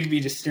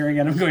Bigby just staring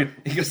at him going,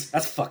 he goes,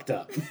 that's fucked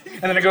up.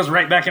 And then it goes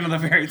right back into the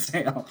fairy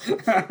tale.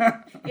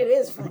 It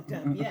is fucked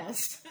up,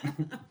 yes.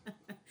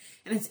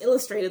 And it's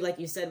illustrated, like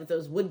you said, with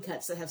those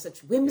woodcuts that have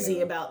such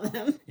whimsy about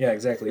them. Yeah,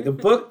 exactly. The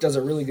book does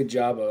a really good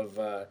job of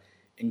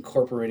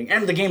incorporating,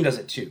 and the game does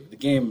it too. The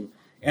game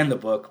and the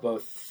book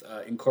both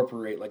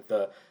incorporate like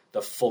the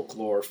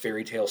folklore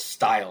fairy tale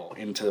style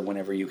into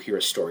whenever you hear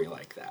a story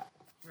like that.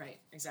 Right,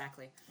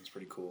 exactly. It's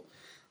pretty cool.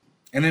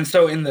 And then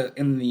so in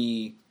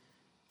the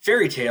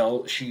fairy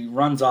tale, she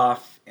runs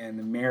off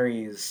and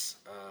marries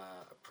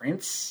a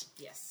prince.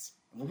 Yes.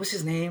 What was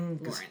his name?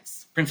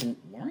 Lawrence. Prince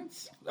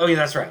Lawrence? Oh yeah,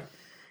 that's right.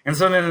 And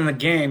so then in the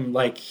game,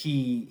 like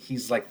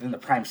he's like in the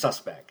prime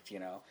suspect, you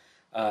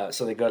know.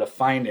 So they go to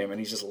find him, and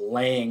he's just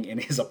laying in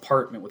his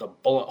apartment with a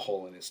bullet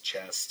hole in his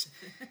chest.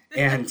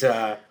 And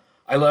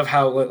I love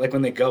how, like,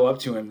 when they go up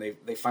to him,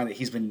 they find that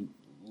he's been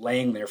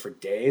laying there for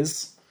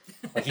days.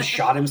 Like, he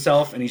shot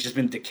himself, and he's just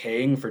been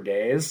decaying for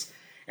days.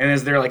 And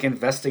as they're, like,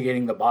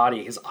 investigating the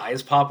body, his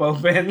eyes pop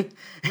open.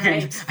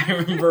 Right. And I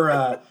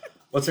remember,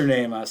 what's her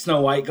name?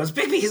 Snow White goes,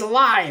 Bigby, he's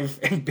alive!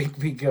 And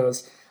Bigby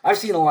goes, I've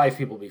seen alive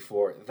people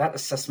before. That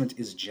assessment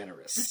is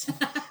generous.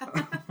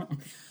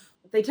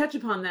 They touch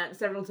upon that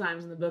several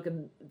times in the book,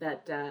 and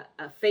that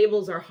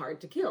fables are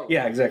hard to kill.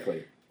 Yeah,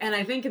 exactly. And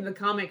I think in the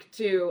comic,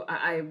 too,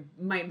 I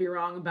might be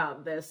wrong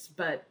about this,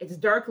 but it's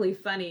darkly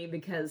funny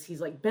because he's,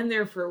 like, been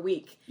there for a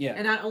week. Yeah.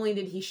 And not only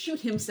did he shoot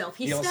himself,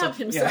 he stabbed also,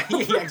 himself.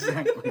 Yeah,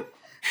 exactly.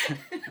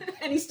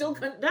 And he still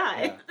couldn't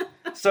die.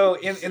 Yeah. So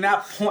in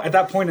that point, at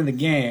that point in the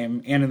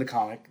game and in the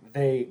comic,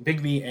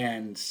 Bigby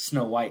and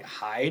Snow White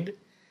hide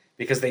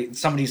because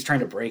somebody's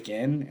trying to break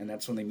in, and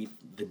that's when they meet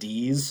the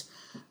D's.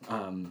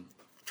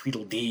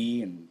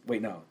 Tweedledee and...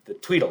 Wait, no. The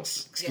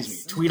Tweedles. Excuse me.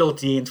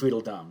 Tweedledee and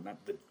Tweedledum.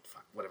 Not the...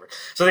 Whatever.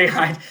 So they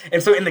hide.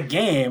 And so in the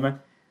game,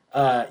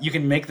 you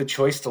can make the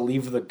choice to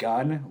leave the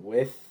gun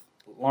with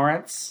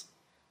Lawrence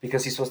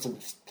because he's supposed to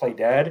play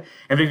dead.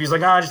 And Bigby's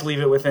like, just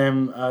leave it with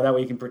him. That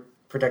way he can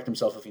protect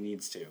himself if he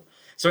needs to.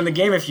 So in the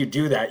game, if you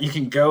do that, you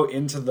can go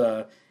into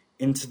the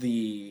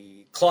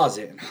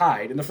closet and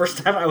hide. And the first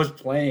time I was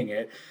playing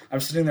it,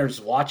 I'm sitting there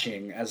just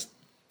watching as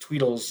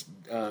Tweedle's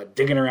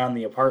digging around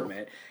the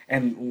apartment,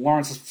 and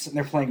Lawrence is sitting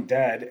there playing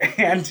dead,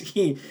 and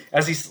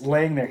as he's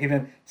laying there, he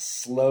then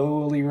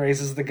slowly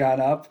raises the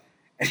gun up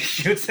and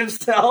shoots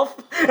himself.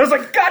 I was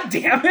like, God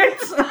damn it!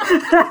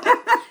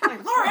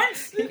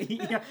 Lawrence!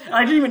 Yeah,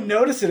 I didn't even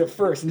notice it at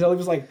first until he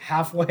was like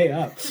halfway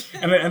up.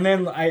 And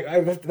then I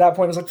at that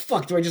point I was like,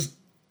 fuck, do I just,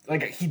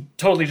 like, he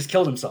totally just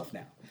killed himself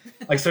now.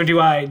 Like, so do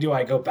I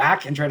go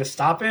back and try to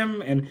stop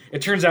him? And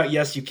it turns out,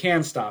 yes, you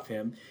can stop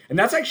him. And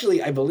that's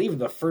actually, I believe,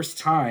 the first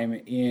time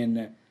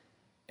in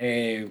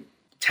a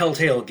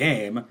Telltale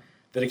game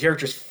that a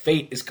character's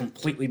fate is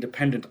completely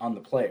dependent on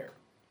the player.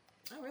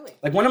 Oh, really?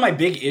 Like, one of my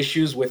big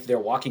issues with their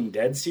Walking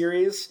Dead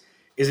series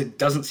is it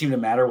doesn't seem to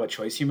matter what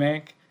choice you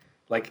make.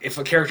 Like, if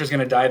a character's going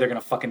to die, they're going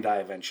to fucking die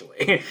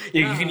eventually.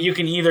 You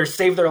can either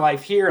save their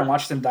life here and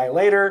watch them die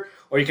later,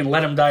 or you can let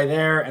them die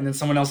there and then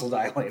someone else will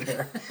die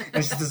later. And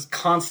it's just this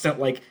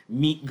constant, like,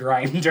 meat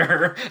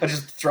grinder of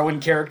just throwing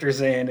characters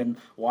in and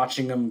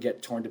watching them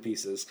get torn to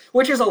pieces.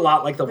 Which is a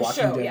lot like the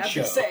Walking Dead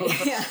show.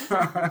 Yeah.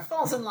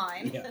 Falls in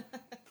line. Yeah.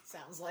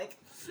 Sounds like.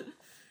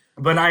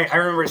 But I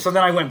remember, so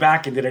then I went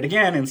back and did it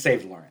again and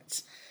saved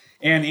Lawrence.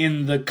 And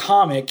in the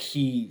comic,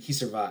 he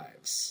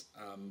survives.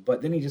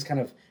 But then he just kind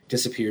of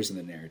disappears in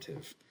the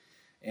narrative.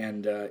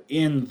 And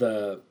in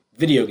the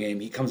video game,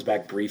 he comes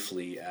back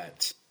briefly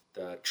at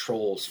the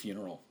troll's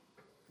funeral.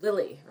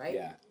 Lily, right?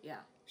 Yeah. Yeah.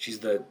 She's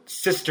the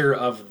sister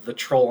of the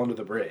troll under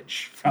the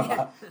bridge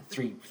from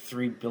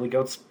Three Billy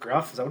Goats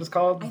Gruff. Is that what it's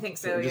called? I think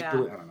so, yeah. I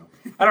don't know.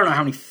 I don't know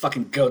how many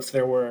fucking goats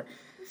there were.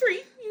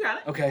 3. You got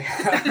it. Okay.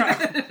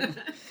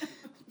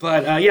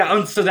 But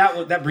so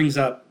that brings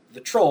up the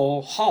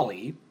troll.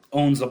 Holly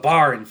owns a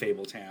bar in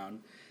Fabletown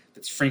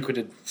that's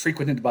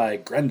frequented by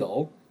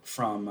Grendel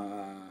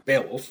from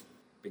Beowulf.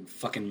 Big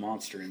fucking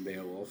monster in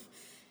Beowulf.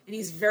 And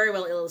he's very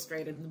well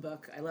illustrated in the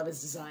book. I love his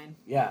design.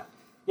 Yeah,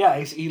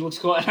 he looks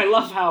cool. And I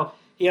love how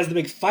he has the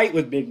big fight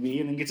with Bigby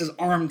and then gets his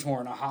arm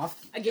torn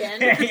off.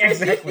 Again. Yeah,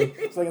 exactly.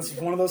 It's like it's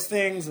one of those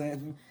things,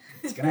 and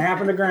it's going to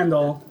happen to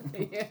Grendel.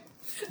 Yeah.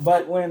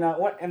 But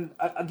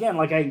again,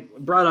 like I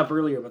brought up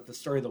earlier about the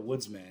story of the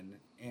Woodsman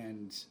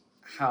and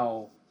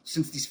how,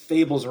 since these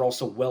fables are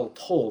also well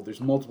told, there's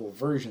multiple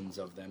versions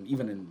of them,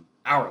 even in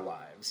our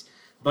lives.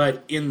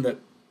 But in the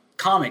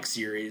comic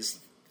series,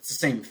 it's the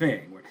same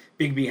thing, where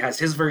Bigby has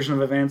his version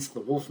of events, the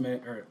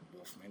Woodsman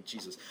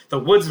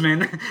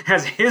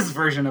has his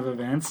version of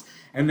events,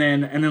 and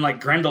then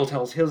like Grendel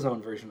tells his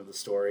own version of the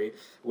story,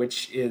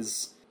 which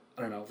is,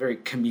 I don't know, very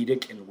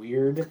comedic and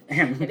weird.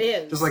 And it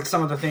is. Just like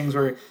some of the things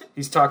where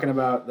he's talking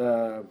about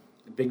the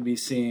Bigby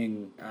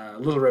seeing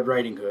Little Red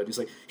Riding Hood. He's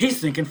like, he's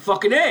thinking,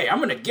 fucking A, I'm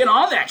gonna get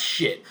on that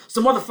shit.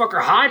 Some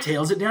motherfucker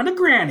hightails it down to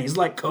Granny's,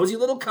 like cozy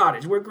little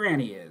cottage where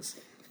Granny is.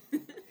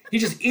 He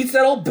just eats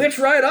that old bitch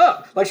right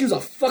up, like she was a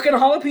fucking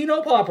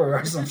jalapeno popper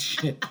or some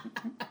shit.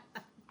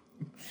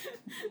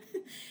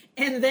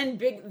 And then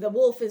the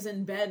wolf is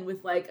in bed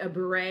with like a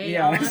beret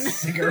on. on. A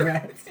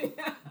cigarette.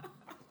 Yeah.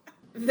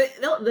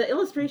 The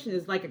illustration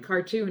is like a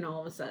cartoon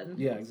all of a sudden.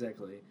 Yeah,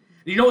 exactly.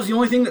 You know what's the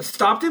only thing that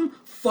stopped him?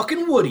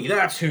 Fucking Woody,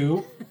 that's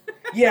who.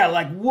 Yeah,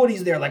 like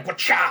Woody's there, like,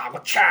 wacha,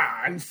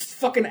 wacha, and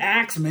fucking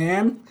axe,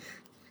 man.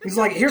 He's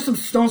like, here's some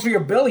stones for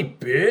your belly,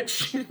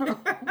 bitch.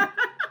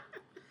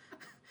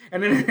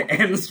 And then it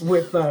ends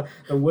with the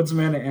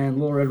woodsman and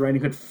Little Red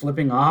Riding Hood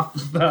flipping off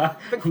the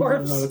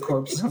corpse. The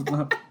corpse of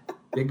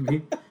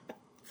Bigby.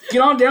 Get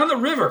on down the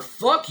river,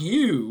 fuck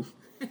you.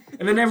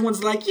 And then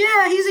everyone's like,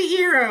 yeah, he's a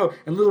hero.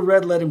 And Little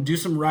Red let him do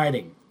some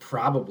riding.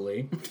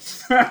 Probably.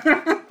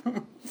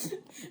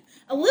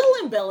 A little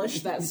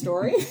embellished, that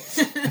story.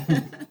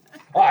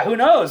 Who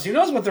knows? Who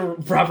knows what the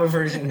proper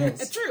version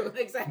is? True,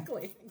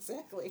 exactly.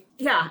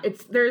 Yeah,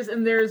 there's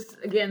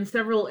again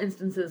several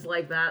instances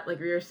like that, like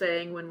you were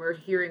saying, when we're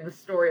hearing the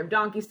story of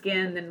Donkey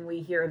Skin, then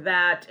we hear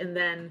that, and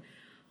then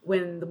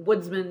when the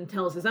woodsman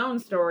tells his own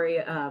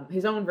story,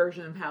 his own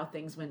version of how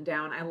things went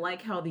down. I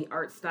like how the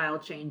art style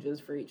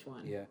changes for each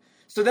one. Yeah.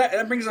 So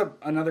that brings up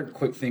another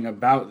quick thing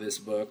about this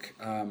book.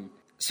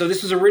 So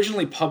this was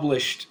originally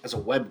published as a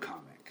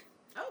webcomic.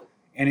 Oh.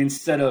 And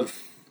instead of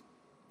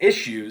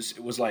issues,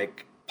 it was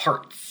like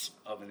parts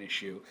of an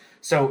issue.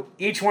 So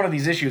each one of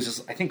these issues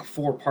is, I think,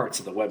 4 parts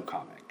of the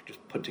webcomic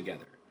just put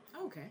together.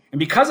 Okay. And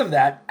because of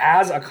that,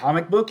 as a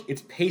comic book,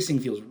 its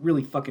pacing feels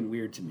really fucking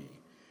weird to me.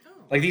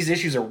 Oh. Like, these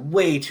issues are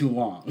way too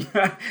long.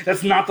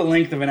 That's not the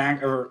length of an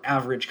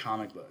average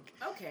comic book.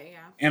 Okay,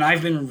 yeah. And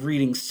I've been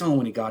reading so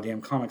many goddamn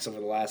comics over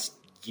the last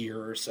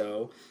year or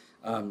so,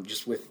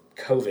 just with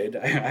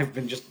COVID. I've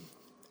been just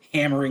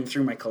hammering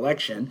through my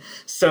collection.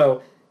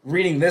 So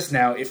reading this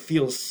now, it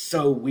feels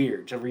so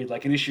weird to read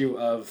like an issue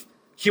of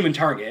Human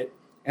Target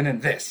and then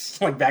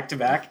this, like back to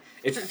back.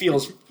 It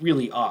feels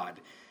really odd.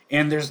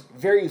 And there's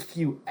very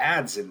few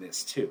ads in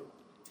this too.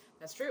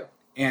 That's true.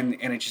 And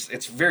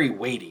it's very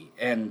weighty.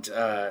 And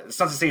it's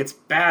not to say it's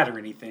bad or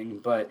anything,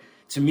 but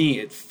to me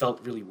it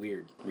felt really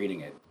weird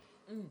reading it.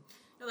 Mm.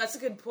 No, that's a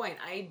good point.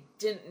 I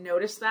didn't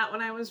notice that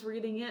when I was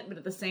reading it, but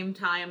at the same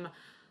time,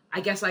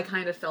 I guess I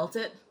kind of felt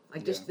it.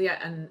 Like just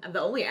and the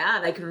only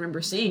ad I can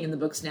remember seeing in the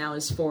books now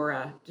is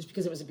for just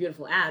because it was a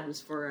beautiful ad, was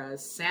for a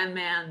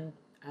Sandman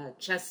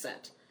chess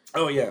set.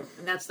 Oh yeah,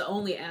 and that's the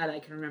only ad I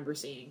can remember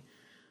seeing.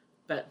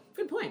 But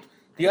good point.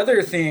 The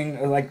other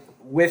thing, like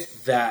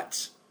with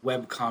that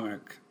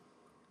webcomic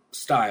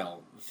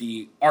style,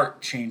 the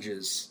art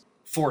changes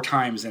 4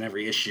 times in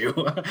every issue.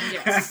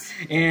 Yes.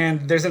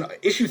 And there's an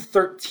issue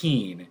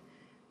 13,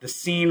 the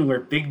scene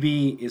where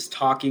Bigby is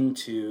talking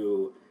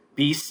to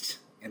Beast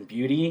and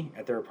Beauty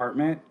at their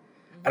apartment.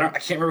 I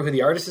can't remember who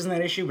the artist is in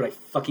that issue, but I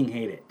fucking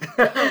hate it.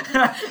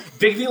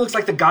 Bigby looks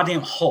like the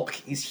goddamn Hulk.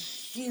 He's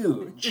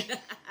huge.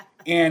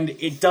 And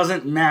it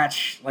doesn't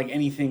match like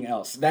anything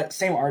else. That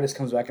same artist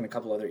comes back in a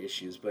couple other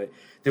issues, but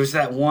there was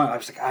that one, I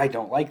was like, I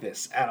don't like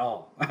this at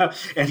all.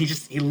 And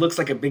he looks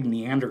like a big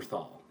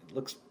Neanderthal. It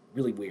looks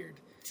really weird.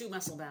 Too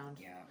muscle bound.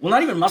 Yeah. Well,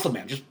 not even muscle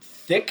bound, just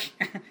thick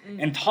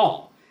and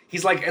tall.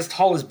 He's like as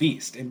tall as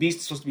Beast, and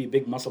Beast's supposed to be a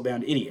big muscle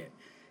bound idiot.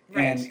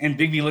 Right. And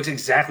Bigby looks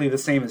exactly the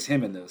same as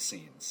him in those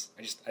scenes.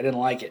 I didn't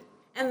like it.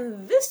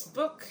 And this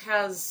book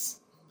has,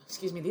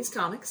 these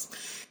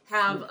comics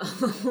have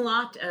a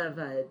lot of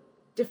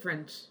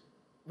different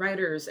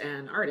writers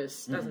and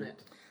artists, doesn't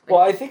it? Well,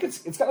 I think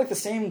it's got like the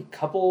same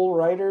couple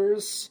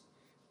writers.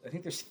 I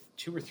think there's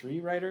 2 or 3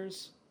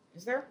 writers.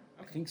 Is there?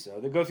 Okay. I think so.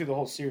 They go through the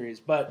whole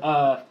series,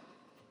 but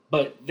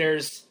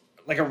there's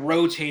like a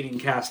rotating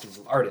cast of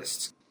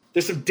artists.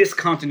 There's some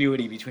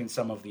discontinuity between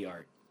some of the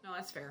art. No,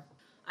 that's fair.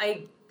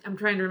 I'm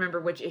trying to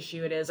remember which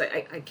issue it is.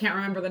 I can't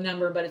remember the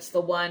number, but it's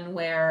the one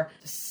where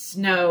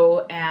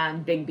Snow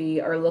and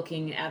Bigby are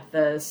looking at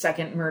the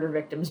second murder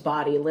victim's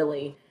body,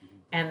 Lily.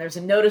 And there's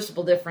a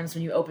noticeable difference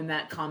when you open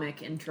that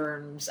comic in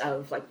terms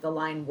of like the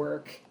line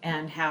work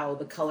and how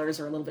the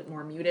colors are a little bit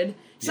more muted.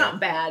 It's not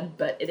bad,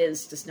 but it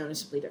is just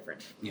noticeably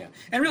different. Yeah.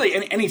 And really,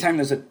 anytime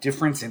there's a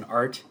difference in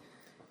art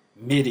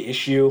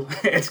mid-issue,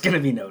 it's going to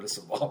be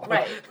noticeable.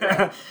 Right.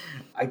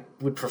 I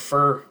would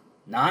prefer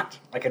not.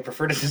 Like, I'd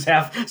prefer to just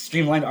have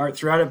streamlined art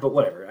throughout it, but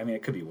whatever. I mean,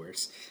 it could be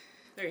worse.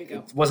 There you go.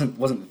 It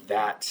wasn't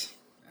that...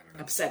 I don't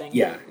know. Upsetting.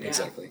 Yeah,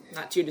 exactly.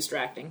 Not too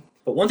distracting.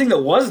 But one thing that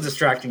was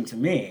distracting to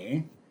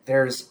me...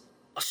 There's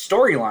a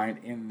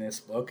storyline in this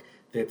book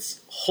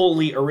that's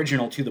wholly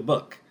original to the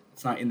book.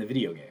 It's not in the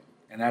video game.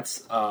 And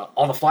that's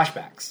all the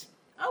flashbacks.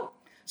 Oh.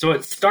 So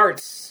it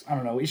starts, I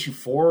don't know, issue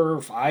 4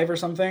 or 5 or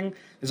something.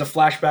 There's a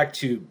flashback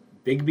to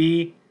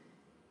Bigby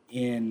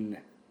in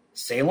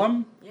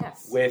Salem.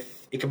 Yes.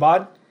 With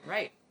Ichabod.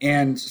 Right.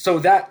 And so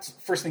that,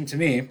 first thing to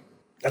me,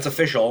 that's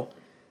official.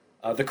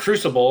 The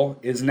Crucible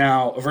is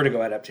now a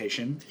Vertigo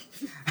adaptation.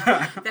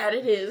 That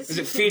it is.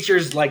 It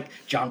features like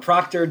John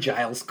Proctor,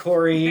 Giles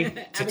Corey,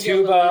 Abigail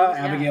Tituba, Williams,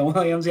 Abigail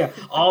Williams. Yeah,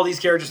 all these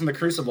characters from The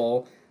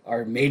Crucible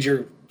are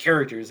major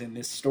characters in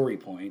this story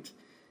point.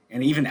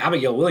 And even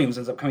Abigail Williams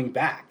ends up coming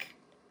back,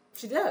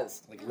 She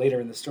does. like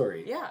later in the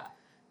story. Yeah.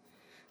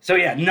 So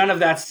yeah, none of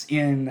that's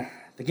in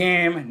the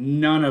game.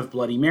 None of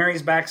Bloody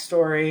Mary's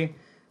backstory.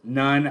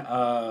 None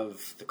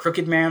of the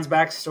Crooked Man's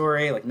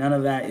backstory. Like, none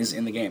of that is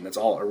in the game. That's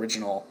all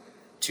original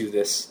to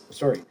this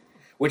story.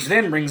 Which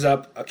then brings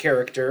up a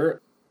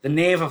character, the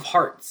Knave of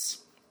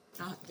Hearts.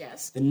 Oh,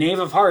 yes. The Knave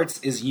of Hearts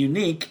is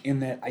unique in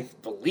that I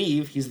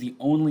believe he's the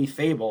only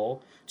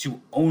Fable to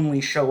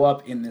only show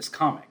up in this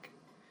comic.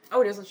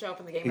 Oh, he doesn't show up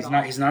in the game He's at not.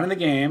 all? He's not in the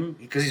game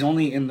because he's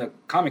only in the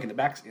comic in the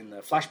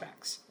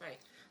flashbacks. Right.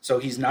 So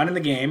he's not in the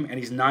game and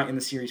he's not in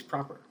the series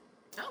proper.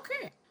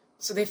 Okay.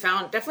 So they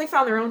definitely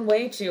found their own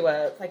way to,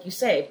 like you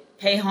say,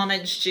 pay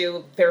homage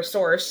to their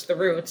source, the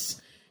roots,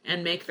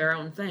 and make their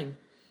own thing.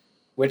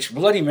 Which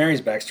Bloody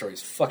Mary's backstory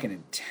is fucking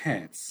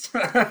intense.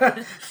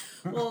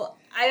 Well,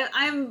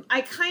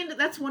 I kind of,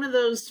 that's one of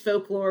those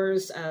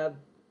folklores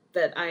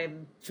that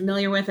I'm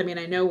familiar with. I mean,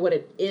 I know what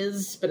it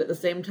is, but at the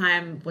same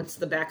time, what's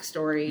the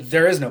backstory?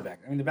 There is no back.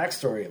 I mean, the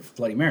backstory of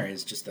Bloody Mary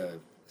is just a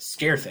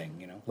scare thing.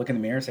 You know, look in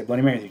the mirror, say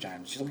Bloody Mary 3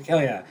 times. She's like,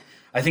 hell yeah.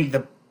 I think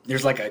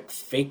there's like a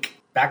fake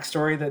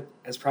backstory that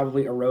has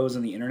probably arose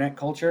in the internet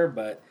culture,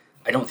 but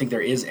I don't think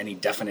there is any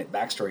definite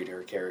backstory to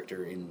her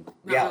character in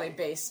reality. Not really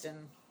based in...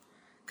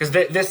 Because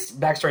this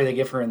backstory they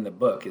give her in the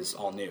book is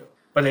all new.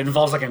 But it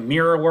involves like a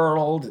mirror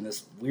world and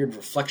this weird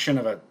reflection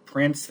of a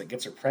prince that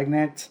gets her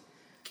pregnant.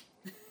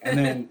 And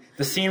then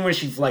the scene where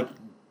she like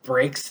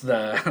breaks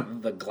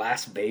the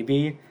glass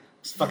baby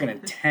is fucking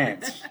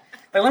intense.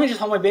 Like, let me just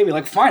hold my baby.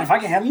 Like, fine, if I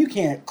can have you,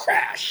 can't.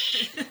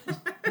 Crash.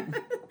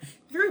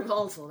 Very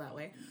volatile that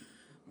way.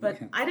 But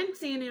Okay. I didn't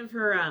see any of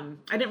her,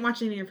 I didn't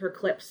watch any of her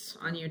clips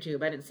on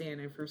YouTube. I didn't see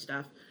any of her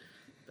stuff.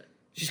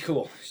 She's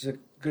cool. She's a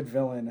good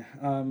villain.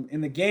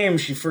 In the game,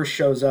 she first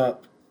shows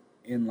up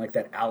in like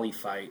that alley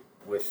fight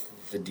with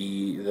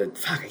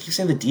fuck, I keep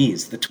saying the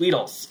D's, the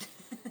Tweedles,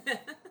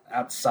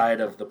 outside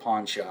of the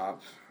pawn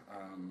shop.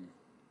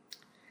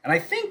 And I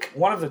think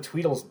one of the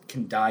Tweedles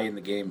can die in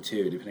the game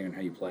too, depending on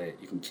how you play it.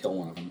 You can kill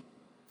one of them.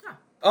 Huh.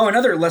 Oh,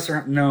 another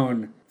lesser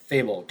known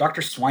fable,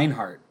 Dr.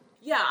 Swinehart.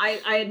 Yeah,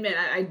 I admit,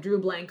 I drew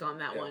blank on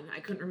that one. I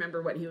couldn't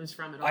remember what he was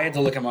from at all. I had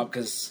to look him up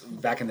because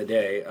back in the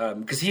day,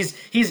 because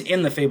he's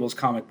in the Fables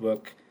comic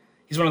book.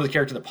 He's one of the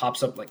characters that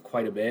pops up like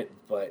quite a bit,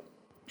 but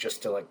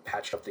just to like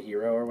patch up the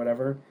hero or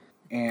whatever.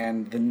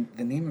 And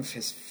the name of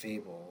his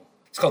fable,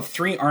 it's called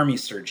Three Army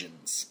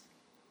Surgeons,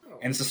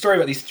 and it's a story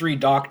about these 3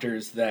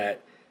 doctors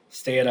that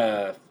stay at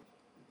a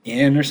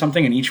inn or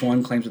something, and each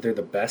one claims that they're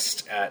the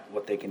best at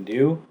what they can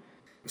do.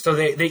 So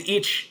they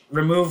each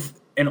remove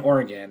an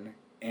organ,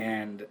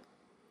 and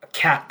a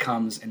cat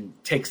comes and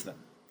takes them.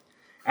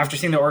 After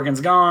seeing the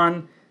organs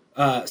gone,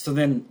 so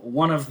then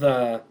one of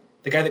the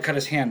guy that cut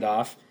his hand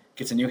off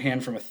gets a new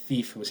hand from a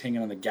thief who was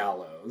hanging on the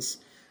gallows.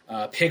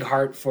 Pig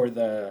heart for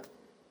the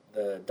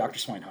Dr.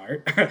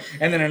 Swinehart.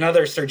 And then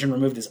another surgeon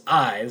removed his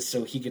eyes,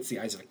 so he gets the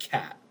eyes of a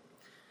cat.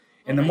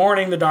 In the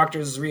morning, the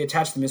doctors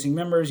reattach the missing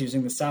members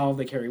using the salve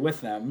they carry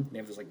with them. They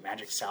have this like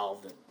magic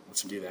salve that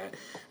lets them do that.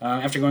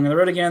 After going on the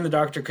road again, the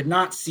doctor could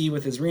not see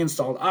with his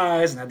reinstalled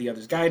eyes and had the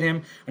others guide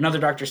him. Another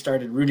doctor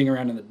started rooting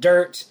around in the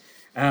dirt.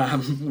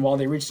 While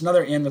they reached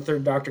another inn, the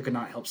third doctor could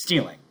not help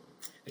stealing.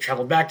 They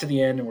traveled back to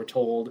the inn and were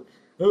told,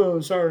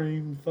 "Oh,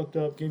 sorry, we fucked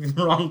up, gave you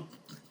the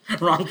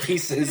wrong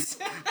pieces."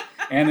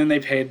 And then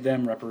they paid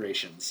them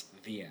reparations.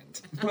 The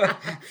end.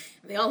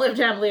 They all lived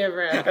happily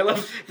ever after. I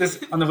love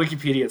this. On the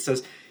Wikipedia, it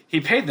says, he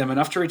paid them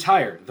enough to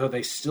retire, though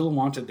they still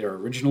wanted their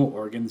original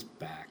organs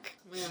back.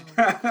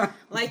 Well,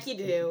 like you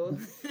do.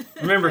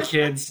 Remember,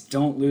 kids,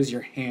 don't lose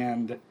your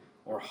hand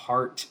or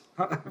heart.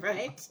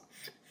 Right?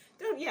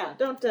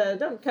 Don't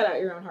cut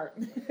out your own heart.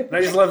 And I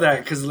just love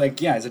that, because,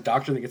 like, yeah, he's a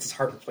doctor that gets his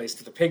heart replaced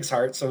with a pig's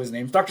heart, so his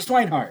name's Dr.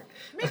 Swinehart.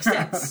 Makes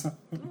sense. All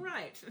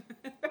right.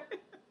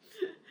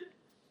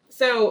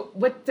 So,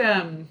 what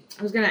I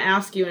was going to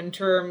ask you in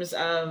terms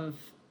of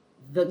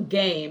the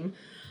game,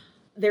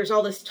 there's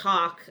all this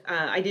talk.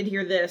 I did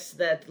hear this,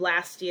 that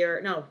last year,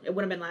 no, it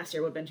wouldn't have been last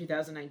year, it would have been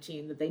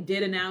 2019, that they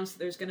did announce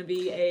there's going to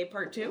be a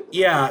part 2.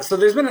 Yeah, so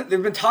there's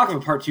been talk of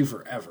a part 2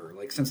 forever,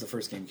 like, since the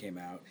first game came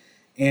out.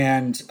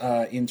 And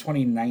in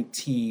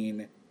 2019,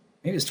 maybe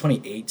it was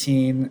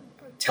 2018,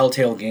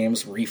 Telltale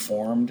Games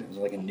reformed. It was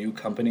like a new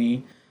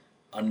company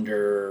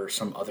under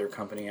some other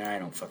company. I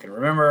don't fucking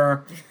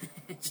remember.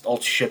 It's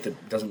all shit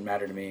that doesn't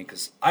matter to me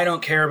because I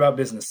don't care about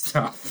business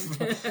stuff.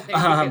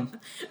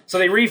 So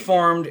they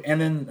reformed,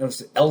 and then it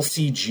was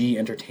LCG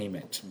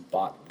Entertainment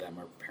bought them,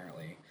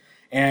 apparently.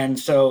 And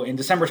so in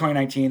December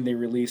 2019, they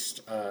released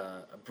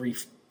a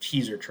brief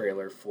teaser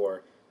trailer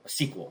for a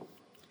sequel.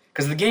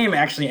 Because the game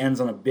actually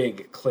ends on a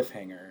big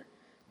cliffhanger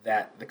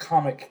that the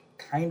comic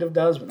kind of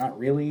does, but not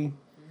really.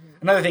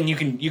 Mm-hmm. Another thing,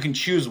 you can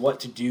choose what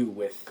to do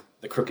with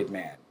the Crooked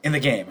Man in the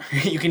game.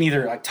 You can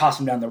either like toss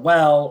him down the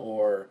well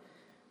or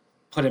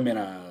put him in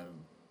a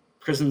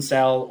prison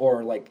cell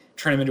or like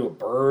turn him into a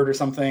bird or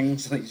something,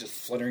 so that he's just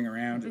fluttering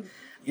around.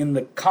 In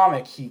the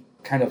comic, he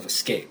kind of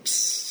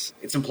escapes.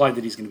 It's implied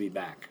that he's going to be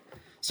back.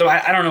 So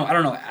I don't know. I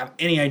don't have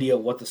any idea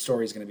what the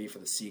story is going to be for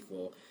the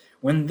sequel.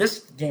 When this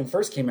game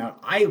first came out,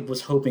 I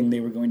was hoping they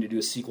were going to do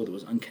a sequel that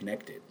was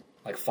unconnected,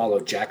 like follow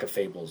Jack of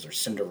Fables or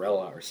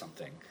Cinderella or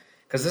something.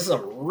 Because this is a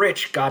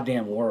rich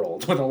goddamn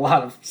world with a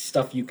lot of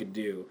stuff you could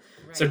do.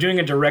 Right. So doing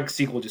a direct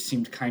sequel just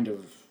seemed kind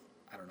of,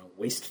 I don't know,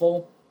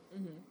 wasteful.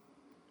 Mm-hmm.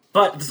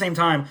 But at the same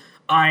time,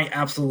 I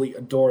absolutely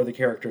adore the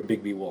character of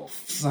Bigby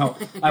Wolf. So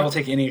I will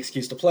take any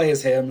excuse to play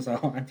as him, so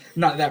I'm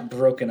not that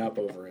broken up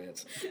over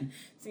it.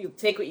 So you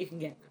take what you can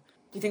get.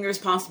 Do you think there's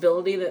a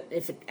possibility that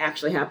if it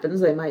actually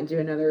happens, they might do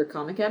another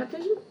comic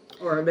adaptation?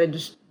 Or they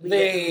just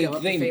leave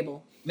it the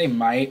Fable? They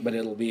might, but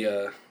it'll be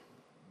a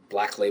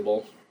Black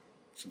Label,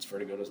 since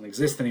Vertigo doesn't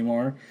exist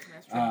anymore.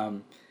 That's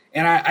true.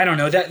 And I don't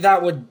know,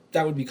 that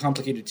would be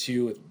complicated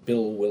too with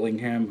Bill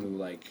Willingham, who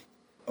like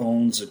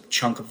owns a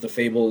chunk of the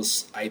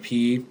Fables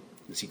IP,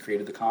 because he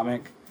created the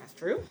comic. That's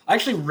true. I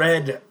actually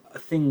read a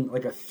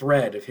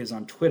thread of his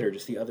on Twitter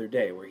just the other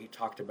day where he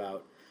talked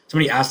about,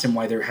 somebody asked him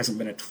why there hasn't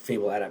been a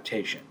Fable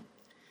adaptation.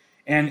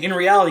 And in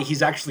reality,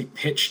 he's actually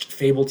pitched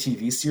Fable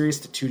TV series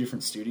to 2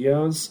 different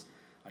studios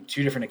on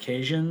 2 different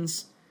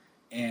occasions,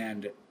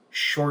 and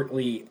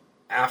shortly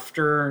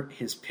after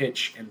his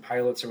pitch and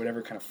pilots or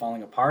whatever kind of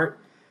falling apart,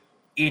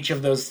 each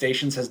of those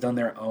stations has done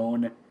their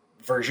own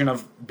version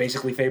of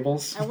basically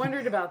Fables. I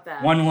wondered about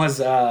that. One was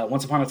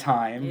Once Upon a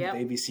Time, yep.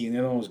 ABC, and the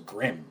other one was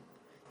Grimm.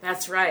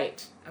 That's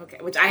right. Okay,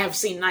 which I have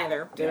seen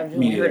neither. I've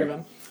only heard of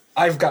them.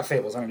 I've got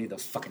Fables. I don't need the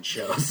fucking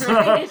shows.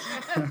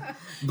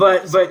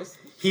 But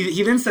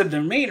he then said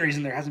the main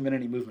reason there hasn't been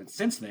any movement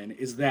since then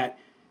is that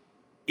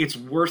it's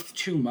worth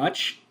too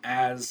much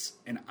as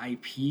an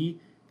IP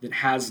that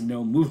has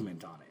no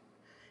movement on it.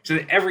 So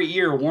that every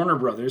year Warner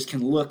Brothers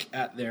can look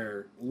at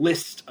their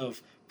list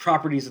of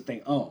properties that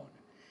they own,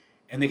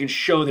 and they can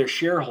show their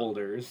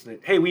shareholders that,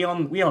 hey, we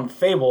own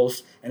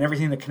Fables and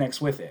everything that connects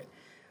with it.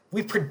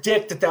 We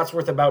predict that that's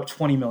worth about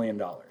 $20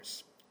 million.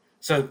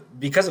 So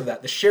because of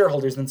that, the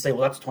shareholders then say,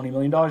 well, that's $20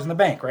 million in the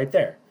bank right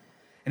there.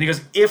 And he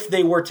goes, if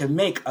they were to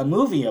make a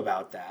movie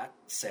about that,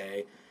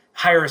 say,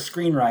 hire a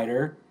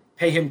screenwriter,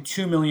 pay him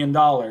 $2 million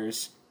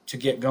to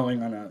get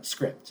going on a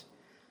script.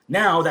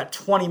 Now that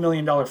 $20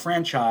 million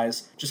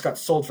franchise just got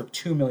sold for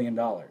 $2 million.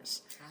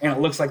 And it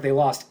looks like they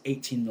lost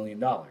 $18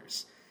 million.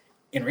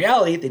 In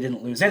reality, they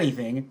didn't lose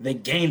anything. They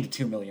gained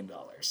 $2 million.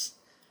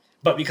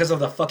 But because of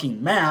the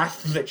fucking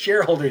math that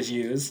shareholders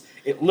use,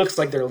 it looks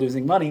like they're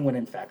losing money when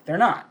in fact they're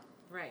not.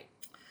 Right.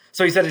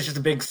 So he said it's just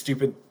a big,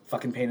 stupid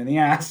fucking pain in the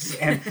ass.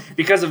 And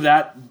because of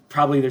that,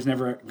 probably there's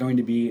never going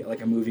to be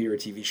like a movie or a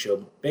TV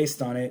show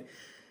based on it,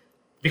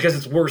 because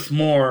it's worth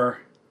more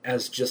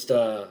as just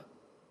an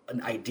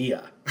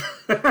idea.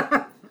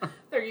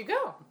 There you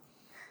go.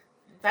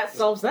 That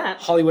solves that.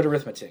 Hollywood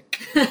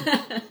arithmetic.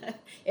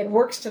 It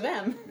works to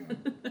them.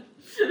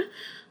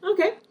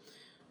 Okay.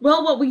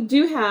 Well, what we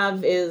do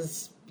have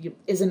is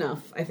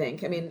enough, I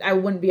think. I mean, I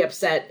wouldn't be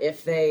upset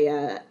if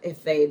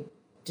they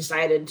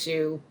decided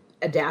to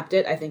adapt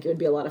it. I think it would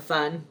be a lot of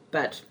fun.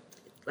 But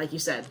like you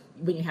said,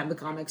 when you have the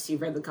comics,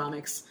 you've read the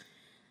comics,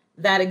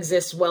 that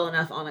exists well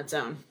enough on its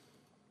own.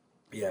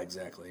 Yeah,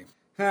 exactly.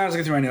 I was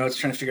looking through my notes,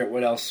 trying to figure out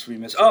what else we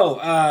missed. Oh,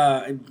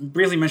 I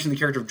briefly mentioned the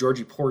character of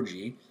Georgie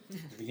Porgy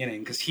at the beginning,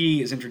 because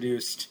he is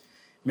introduced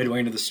midway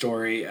into the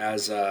story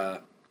as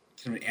a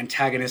kind of an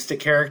antagonistic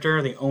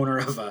character, the owner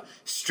of a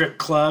strip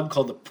club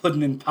called the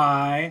Puddin' and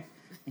Pie,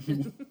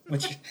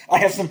 which I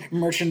have some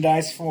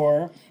merchandise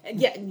for.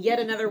 Yet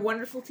another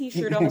wonderful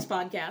T-shirt on this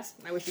podcast.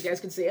 I wish you guys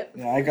could see it.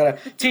 Yeah, I got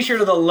a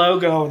T-shirt of the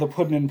logo of the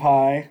Puddin' and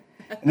Pie,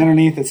 and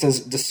underneath it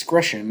says,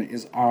 "Discretion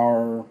is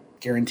our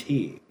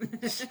guarantee."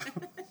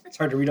 It's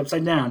hard to read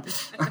upside down.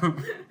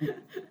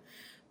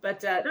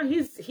 But no,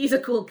 he's a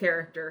cool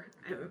character.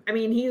 I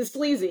mean, he's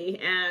sleazy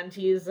and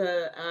he's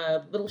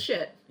a little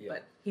shit,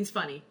 but he's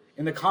funny.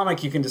 In the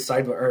comic, you can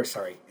decide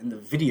in the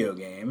video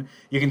game,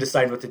 you can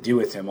decide what to do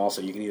with him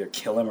also. You can either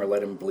kill him or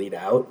let him bleed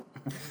out,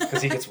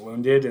 because he gets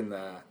wounded in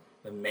the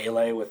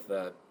melee with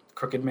the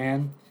Crooked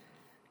Man.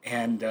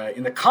 And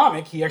in the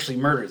comic, he actually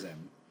murders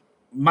him.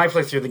 My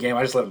playthrough of the game,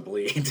 I just let him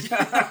bleed.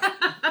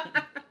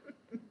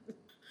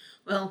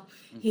 Well,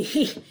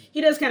 he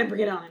does kind of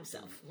bring it on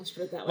himself. Let's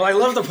put it that way. Well, I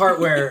love the part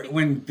where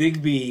when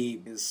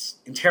Bigby is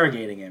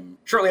interrogating him,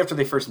 shortly after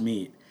they first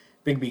meet,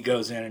 Bigby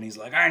goes in and he's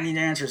like, I need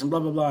answers and blah,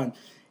 blah, blah. And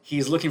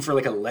he's looking for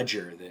like a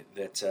ledger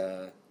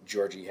that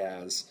Georgie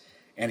has.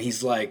 And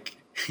he's like,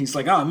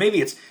 oh, maybe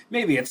it's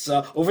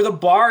over the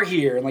bar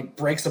here, and like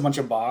breaks a bunch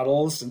of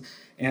bottles.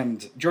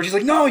 And Georgie's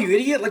like, no, you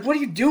idiot! Like, what are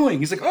you doing?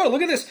 He's like, oh,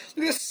 look at this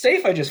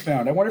safe I just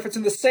found. I wonder if it's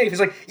in the safe. He's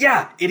like,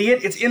 yeah,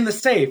 idiot, it's in the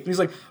safe. And he's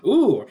like,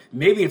 ooh,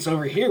 maybe it's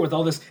over here with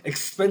all this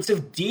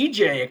expensive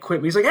DJ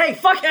equipment. He's like, hey,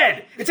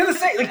 fuckhead, it's in the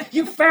safe. Like,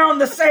 you found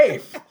the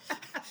safe.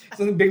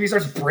 So then Bigby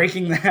starts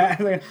breaking that.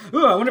 Like,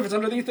 ooh, I wonder if it's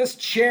underneath this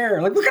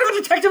chair. Like, what kind of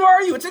a detective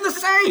are you? It's in the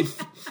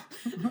safe.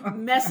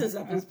 Messes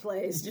up his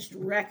place, just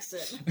wrecks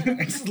it.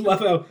 I just love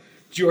how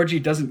Georgie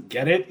doesn't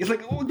get it. He's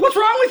like, what's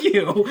wrong with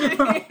you?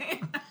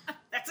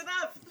 That's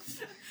enough.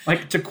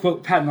 Like, to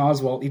quote Patton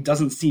Oswalt, he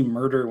doesn't see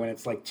murder when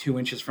it's like 2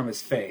 inches from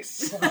his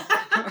face.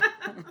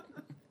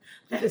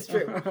 That is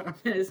true.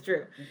 That is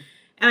true.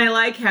 And I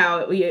like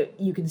how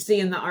you can see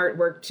in the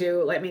artwork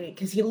too. I mean,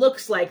 because he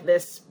looks like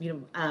this,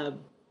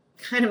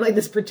 kind of like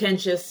this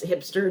pretentious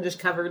hipster, just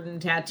covered in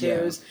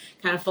tattoos,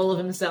 kind of full of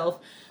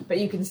himself. But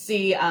you can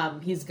see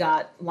he's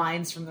got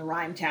lines from the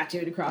rhyme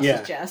tattooed across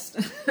his chest.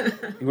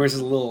 He wears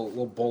his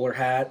little bowler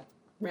hat.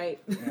 Right.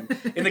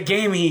 And in the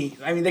game,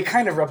 they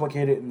kind of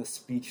replicate it in the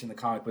speech in the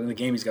comic, but in the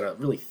game, he's got a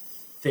really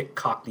thick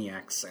Cockney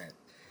accent.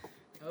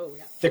 Oh,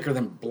 yeah. Thicker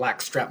than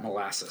blackstrap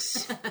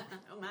molasses.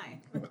 Oh, my.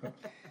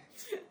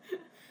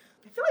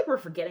 I feel like we're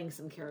forgetting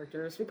some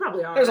characters. We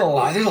probably are. There's a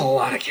lot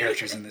of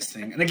characters in this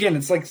thing. And again,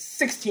 it's like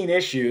 16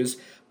 issues,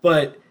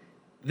 but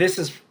this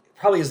is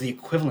probably is the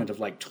equivalent of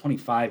like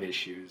 25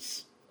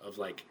 issues of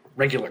like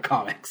regular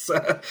comics.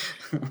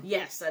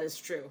 Yes, that is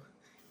true.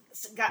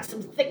 It's got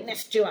some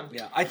thickness to them.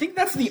 Yeah, I think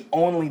that's the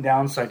only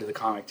downside to the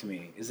comic to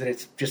me, is that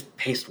it's just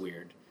paced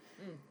weird.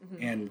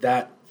 Mm-hmm. And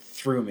that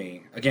threw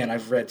me. Again,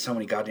 I've read so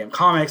many goddamn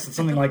comics, and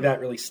something like that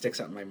really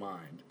sticks out in my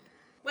mind.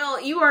 Well,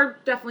 you are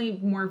definitely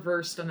more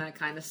versed on that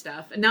kind of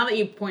stuff. And now that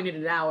you pointed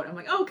it out, I'm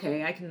like,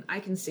 okay, I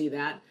can see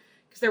that.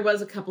 Because there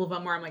was a couple of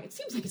them where I'm like, it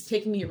seems like it's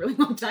taking me a really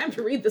long time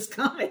to read this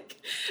comic.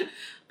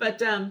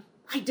 But I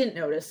didn't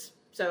notice.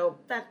 So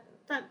that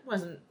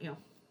wasn't,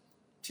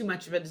 too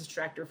much of a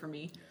distractor for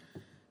me.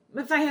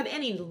 If I had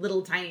any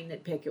little tiny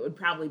nitpick, it would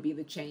probably be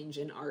the change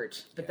in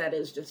art. But that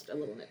is just a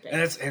little nitpick.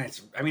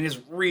 And it's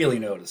really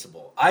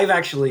noticeable.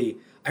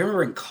 I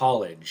remember in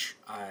college,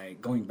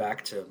 going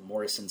back to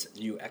Morrison's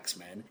New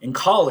X-Men. In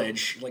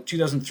college, like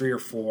 2003 or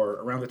 4,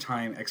 around the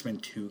time X-Men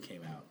 2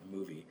 came out, the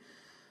movie,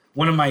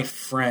 one of my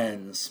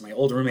friends, my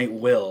old roommate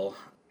Will,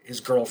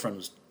 his girlfriend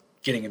was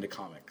getting into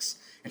comics.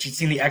 And she'd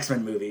seen the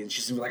X-Men movie, and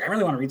she's like, I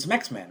really want to read some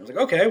X-Men. I was like,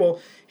 okay, well,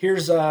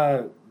 here's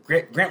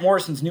Grant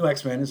Morrison's New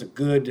X-Men is a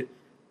good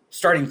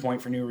starting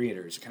point for new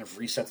readers. It kind of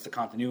resets the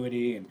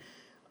continuity, and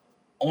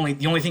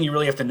the only thing you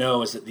really have to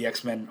know is that the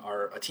X-Men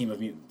are a team of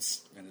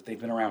mutants, and that they've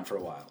been around for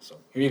a while. So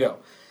here you go.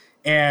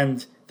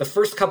 And the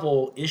first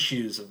couple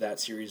issues of that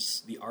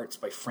series, the art's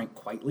by Frank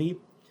Quitely,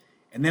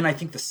 and then I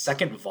think the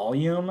second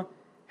volume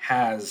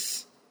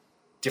has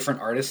different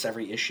artists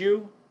every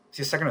issue. It's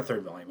the second or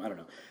third volume, I don't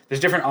know.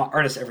 There's different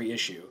artists every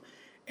issue.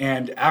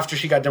 And after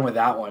she got done with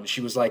that one,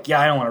 she was like, yeah,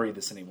 I don't want to read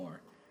this anymore.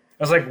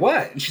 I was like,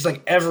 what? And she's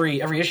like,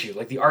 every issue,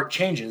 like the art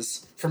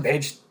changes from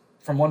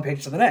one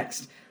page to the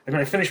next. Like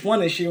when I finish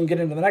one issue and get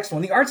into the next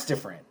one, the art's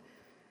different.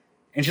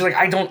 And she's like,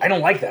 I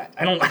don't like that.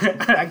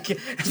 I can't.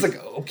 It's like,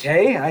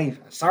 okay,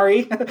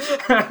 sorry.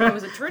 It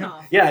was a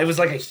turnoff. Yeah, it was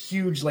like a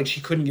huge, like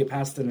she couldn't get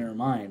past it in her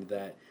mind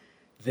that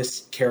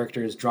this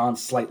character is drawn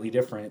slightly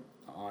different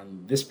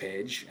on this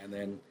page and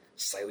then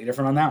slightly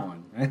different on that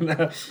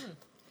one.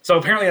 So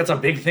apparently that's a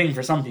big thing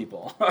for some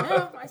people.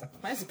 Yeah,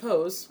 I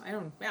suppose. I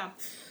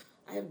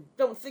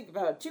don't think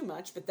about it too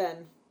much, but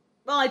then,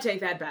 well, I take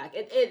that back.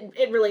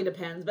 It really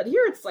depends. But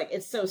here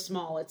it's so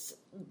small.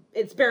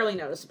 It's barely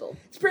noticeable.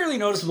 It's barely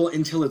noticeable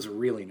until it's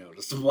really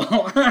noticeable.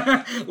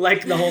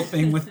 Like the whole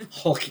thing with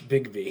Hulk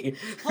Bigby.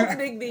 Hulk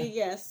Bigby,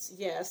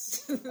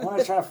 yes. I want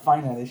to try to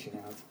find that issue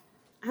now.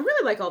 I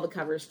really like all the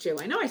covers too.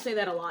 I know I say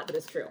that a lot, but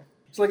it's true.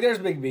 It's like there's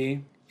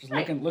Bigby, just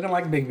right. looking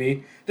like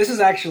Bigby. This is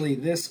actually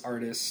this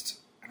artist.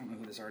 I don't know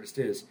who this artist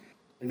is.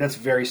 Like, that's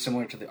very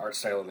similar to the art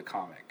style of the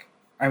comic.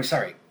 I'm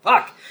sorry.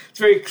 Fuck! It's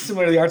very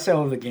similar to the art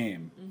style of the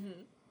game.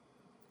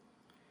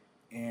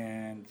 Mm-hmm.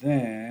 And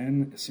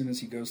then, as soon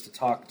as he goes to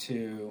talk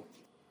to...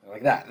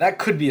 Like that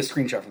could be a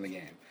screenshot from the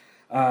game.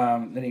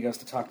 Then he goes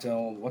to talk to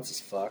old... What's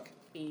his fuck?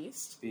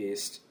 Beast.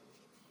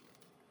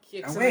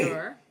 Oh, wait.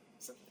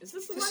 Is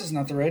this the This one? is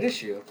not the right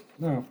issue.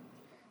 No.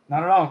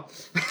 Not at all.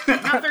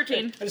 Not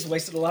 13. I just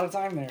wasted a lot of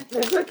time there.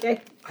 That's okay.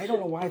 I don't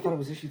know why I thought it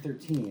was issue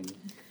 13.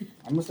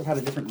 I must have had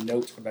a different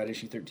note about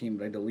issue 13,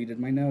 but I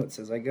deleted my notes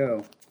as I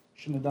go.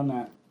 Shouldn't have done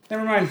that.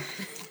 Never mind.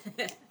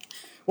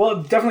 Well,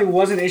 it definitely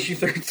wasn't issue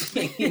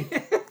 13.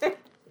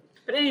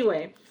 But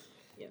anyway.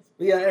 Yes.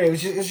 But yeah,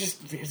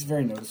 it's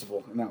very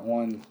noticeable in that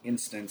one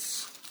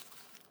instance.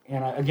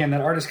 And again,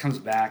 that artist comes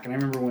back, and I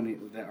remember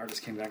when that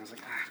artist came back, I was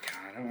like, God,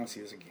 I don't want to see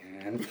this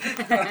again.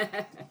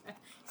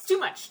 It's too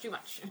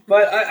much.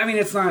 But, I mean,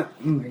 it's not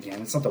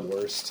the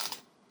worst.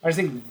 I just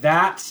think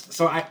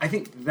I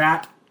think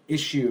that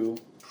issue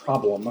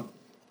problem,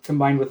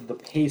 combined with the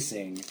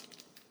pacing,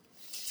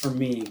 for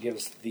me,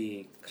 gives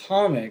the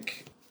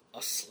comic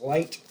a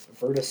slight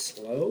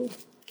verti-slow.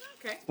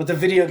 Okay. But the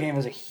video game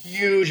is a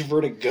huge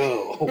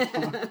vertigo.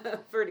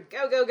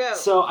 Vertigo, go.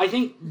 So I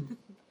think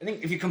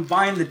if you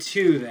combine the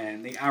two,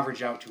 then they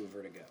average out to a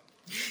vertigo.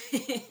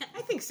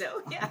 I think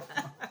so, yeah.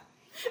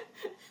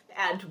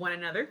 Add to one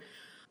another.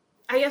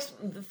 I guess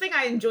the thing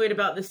I enjoyed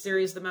about this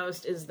series the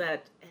most is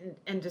that,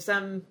 and to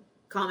some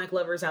comic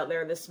lovers out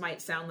there, this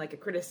might sound like a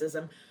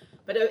criticism,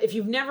 but if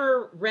you've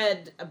never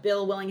read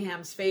Bill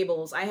Willingham's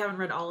Fables, I haven't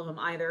read all of them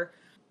either,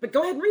 but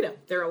go ahead and read them.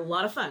 They're a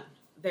lot of fun.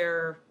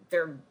 They're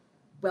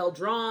well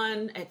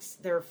drawn.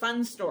 They're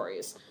fun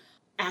stories.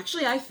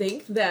 Actually, I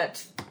think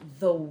that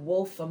The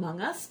Wolf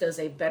Among Us does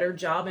a better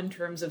job in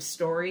terms of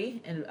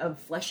story and of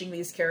fleshing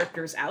these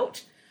characters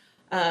out.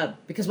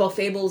 Because while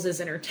Fables is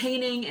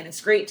entertaining and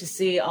it's great to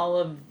see all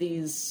of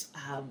these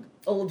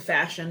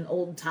old-fashioned,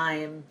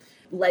 old-time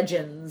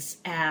legends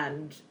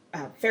and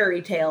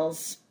fairy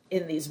tales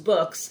in these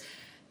books,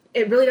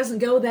 it really doesn't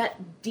go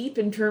that deep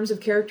in terms of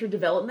character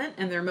development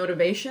and their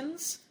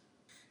motivations.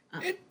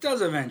 It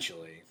does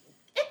eventually.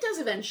 It does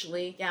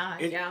eventually,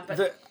 yeah.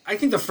 But I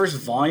think the first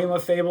volume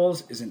of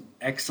Fables is an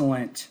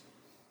excellent...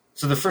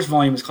 So the first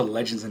volume is called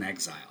Legends in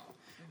Exile.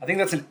 I think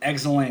that's an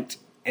excellent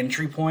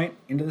entry point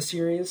into the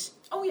series.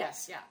 Oh,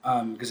 yes,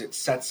 yeah. Because it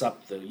sets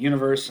up the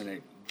universe and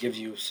it gives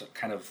you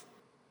kind of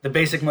the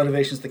basic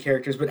motivations of the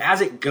characters. But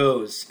as it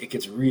goes, it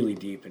gets really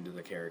deep into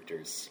the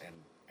characters and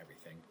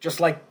everything. Just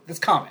like this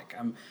comic.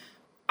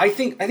 I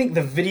think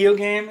the video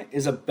game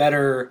is a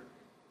better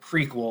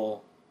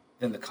prequel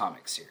than the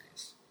comic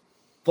series.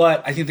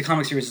 But I think the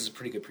comic series is a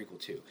pretty good prequel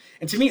too.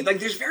 And to me, like,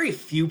 there's very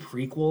few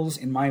prequels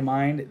in my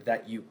mind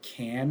that you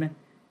can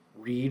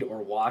read or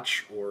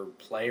watch or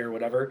play or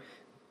whatever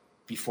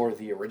before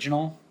the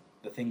original,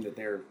 the thing that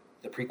they're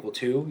the prequel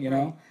to, you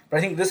know? But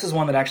I think this is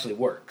one that actually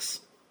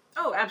works.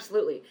 Oh,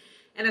 absolutely.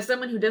 And as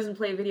someone who doesn't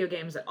play video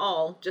games at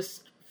all,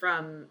 just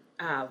from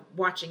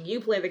watching you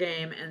play the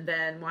game and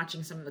then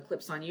watching some of the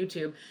clips on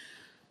YouTube,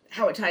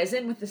 how it ties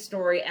in with the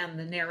story and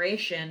the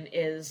narration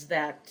is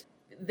that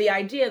the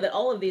idea that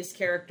all of these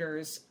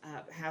characters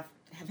have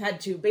had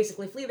to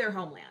basically flee their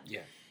homeland.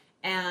 Yeah.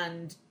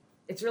 And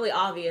it's really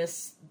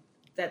obvious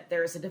that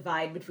there's a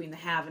divide between the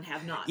have and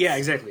have-nots. Yeah,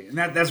 exactly. And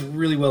that's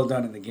really well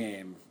done in the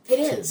game. It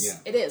is. Yeah.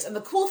 It is. And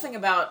the cool thing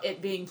about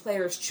it being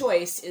player's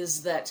choice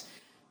is that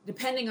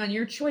depending on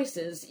your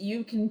choices,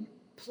 you can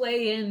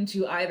play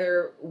into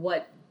either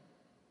what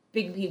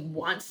Bigby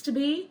wants to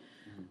be,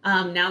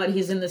 now that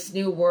he's in this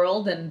new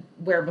world, and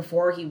where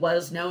before he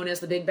was known as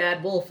the Big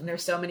Bad Wolf, and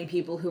there's so many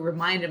people who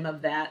remind him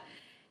of that.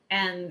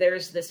 And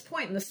there's this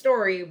point in the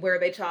story where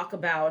they talk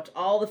about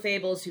all the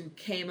Fables who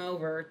came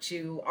over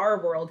to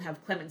our world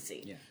have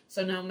clemency. Yeah.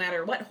 So no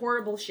matter what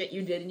horrible shit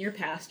you did in your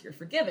past, you're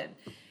forgiven.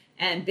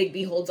 And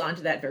Bigby holds on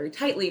to that very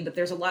tightly, but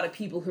there's a lot of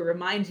people who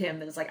remind him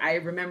that it's like, I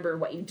remember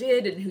what you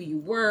did and who you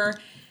were,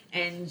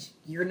 and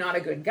you're not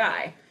a good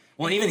guy.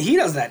 Well, even he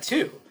does that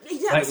too. He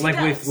does,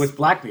 with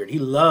Blackbeard. He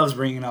loves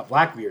bringing up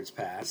Blackbeard's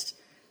past.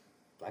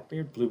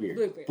 Blackbeard?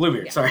 Bluebeard.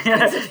 Bluebeard, yeah. Sorry.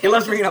 He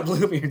loves bringing up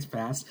Bluebeard's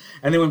past.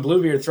 And then when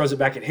Bluebeard throws it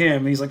back at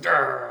him, he's like,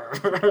 Right.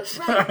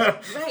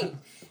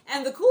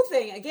 And the cool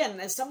thing, again,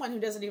 as someone who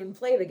doesn't even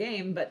play the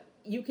game, but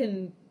you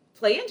can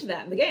play into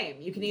that in the game.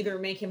 You can either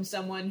make him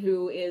someone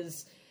who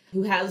is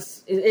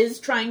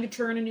trying to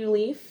turn a new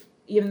leaf,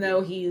 even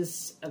though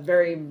he's a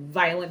very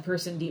violent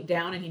person deep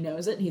down and he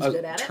knows it and he's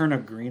good at it. Turn a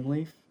green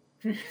leaf?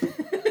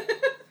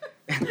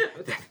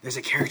 There's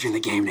a character in the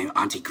game named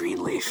Auntie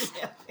Greenleaf.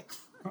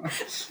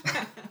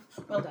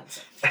 Well done,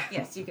 sir.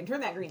 Yes, you can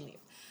turn that green leaf.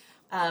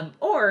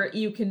 Or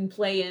you can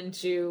play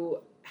into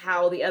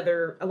how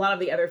a lot of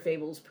the other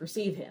Fables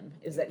perceive him,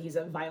 is that he's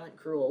a violent,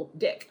 cruel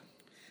dick.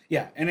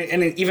 Yeah, and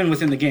even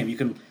within the game, you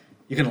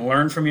can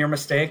learn from your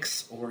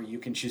mistakes, or you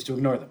can choose to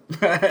ignore them.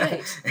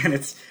 Right. And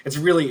it's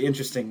really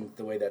interesting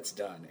the way that's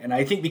done. And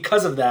I think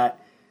because of that,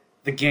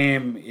 the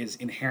game is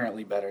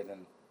inherently better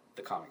than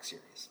the comic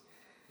series.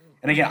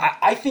 And again,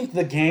 I think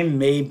the game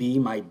may be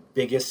my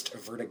biggest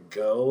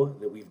Vertigo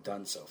that we've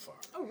done so far.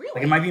 Oh, really?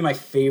 Like, it might be my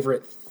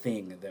favorite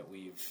thing that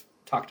we've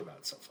talked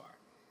about so far.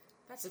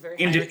 That's a very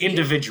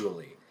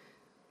individually.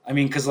 I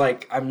mean, because,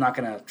 like, I'm not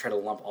going to try to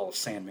lump all of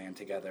Sandman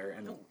together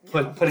and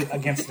put it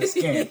against this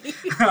game.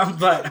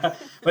 But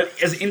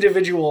as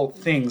individual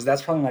things,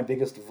 that's probably my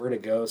biggest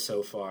Vertigo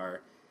so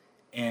far.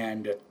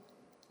 And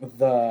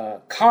the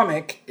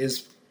comic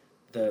is...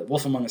 The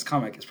Wolf Among Us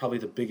comic is probably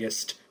the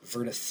biggest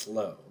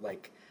Vertislow.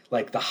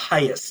 Like the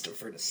highest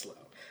Vertislow.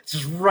 It's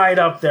just right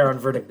up there on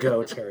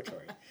Vertigo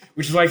territory.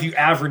 Which is why if you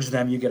average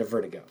them, you get a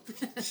Vertigo.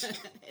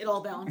 It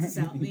all balances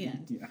out in the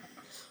end. Yeah.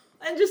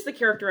 And just the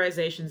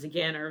characterizations,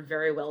 again, are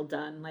very well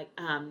done. Like,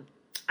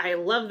 I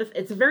love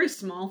it's a very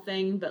small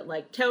thing, but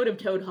like Toad of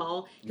Toad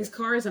Hall, his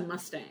car is a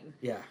Mustang.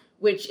 Yeah.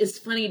 Which is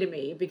funny to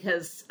me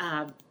because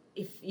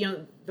if,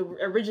 the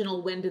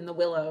original Wind in the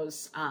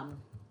Willows, I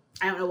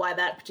don't know why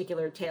that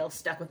particular tale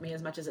stuck with me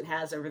as much as it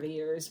has over the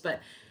years, but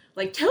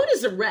like Toad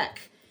is a wreck.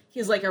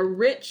 He's like a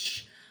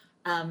rich,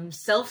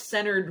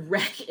 self-centered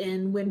wreck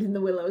in Wind in the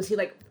Willows.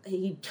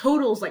 He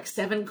totals like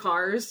 7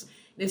 cars.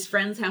 And his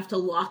friends have to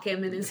lock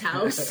him in his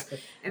house,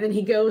 and then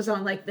he goes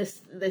on like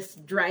this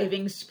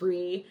driving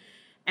spree.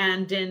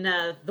 And in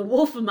The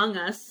Wolf Among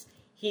Us,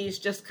 he's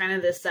just kind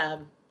of this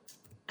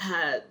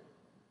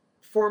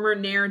former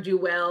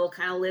ne'er-do-well,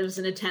 kind of lives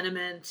in a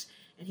tenement,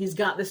 and he's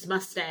got this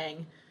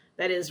Mustang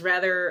that is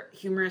rather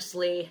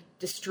humorously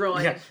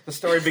destroyed. Yeah, the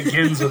story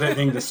begins with it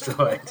being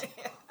destroyed.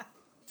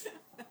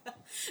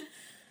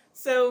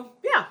 So,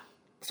 yeah.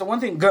 So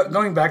one thing,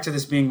 going back to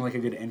this being like a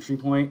good entry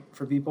point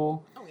for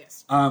people. Oh,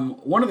 yes.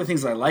 One of the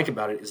things that I like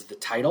about it is the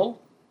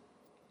title.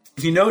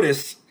 If you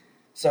notice,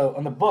 So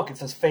on the book, it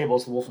says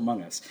Fables, The Wolf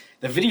Among Us.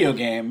 The video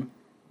game,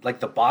 like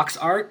the box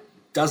art,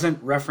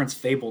 doesn't reference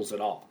Fables at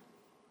all.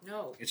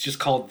 No. It's just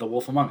called The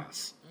Wolf Among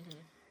Us. Mm-hmm.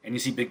 And you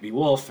see Bigby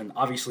Wolf, and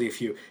obviously if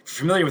you're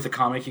familiar with the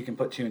comic, you can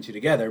put two and two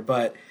together,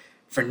 but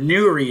for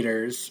new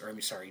readers,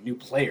 new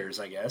players,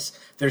 I guess,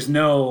 there's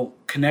no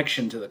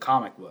connection to the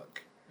comic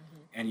book.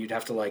 Mm-hmm. And you'd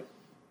have to, like,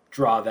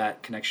 draw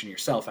that connection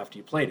yourself after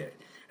you played it.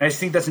 And I just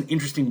think that's an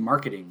interesting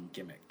marketing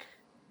gimmick,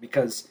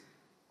 because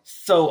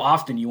so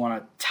often you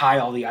want to tie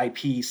all the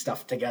IP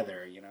stuff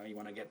together. You know, you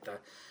want to get the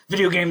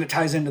video game that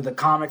ties into the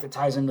comic, that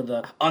ties into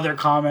the other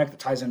comic, that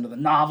ties into the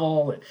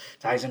novel, that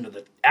ties into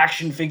the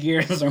action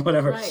figures or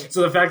whatever. Right.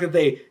 So the fact that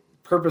they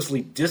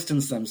purposely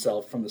distance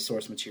themselves from the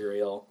source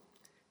material,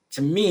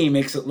 to me,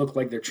 makes it look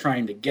like they're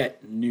trying to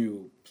get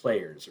new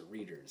players or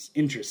readers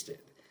interested.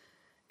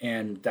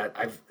 And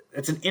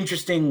it's an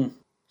interesting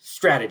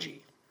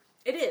strategy.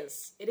 It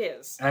is.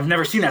 And I've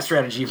never seen that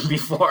strategy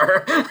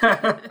before.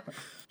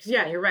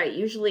 Yeah, you're right.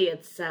 Usually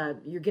it's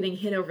you're getting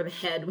hit over the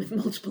head with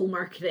multiple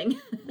marketing.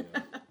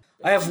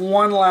 I have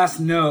one last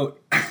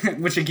note,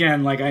 which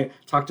again, like I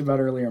talked about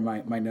earlier,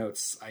 my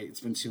notes, it's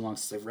been too long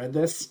since I've read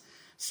this,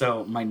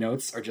 so my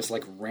notes are just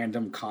like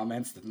random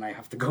comments that then I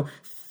have to go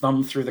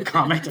thumb through the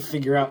comic to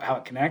figure out how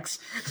it connects.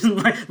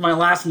 My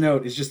last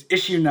note is just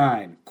issue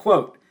 9,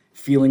 quote,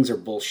 "Feelings are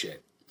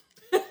bullshit."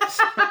 Feelings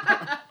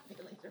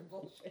are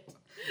bullshit.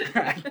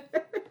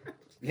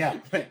 Yeah.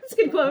 That's a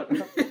good quote.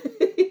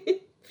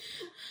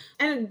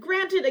 And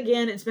granted,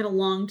 again, it's been a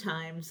long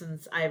time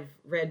since I've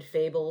read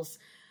Fables,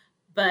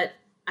 but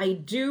I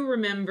do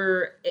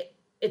remember,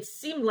 it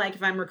seemed like,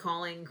 if I'm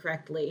recalling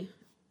correctly,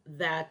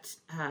 that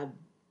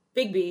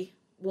Bigby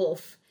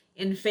Wolf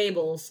in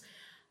Fables,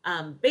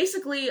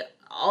 basically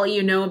all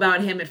you know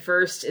about him at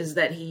first is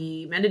that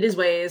he mended his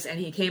ways and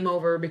he came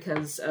over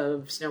because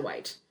of Snow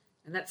White.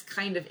 And that's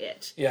kind of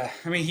it. Yeah,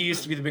 I mean, he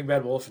used to be the big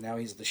bad wolf, and now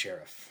he's the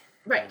sheriff.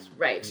 Right.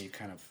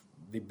 And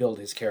they build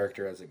his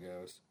character as it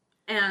goes.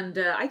 And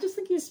I just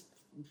think he's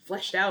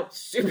fleshed out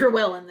super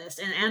well in this,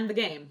 and the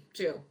game,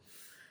 too.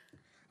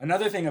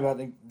 Another thing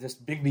about this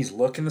Bigby's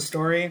look in the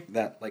story,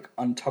 that, like,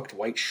 untucked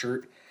white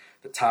shirt,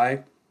 the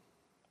tie,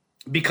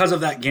 because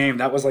of that game,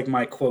 that was, like,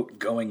 my, quote,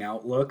 going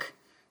out look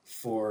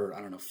for,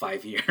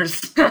 5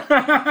 years.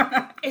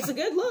 It's a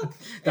good look.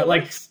 That,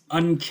 like,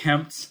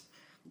 unkempt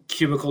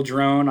cubicle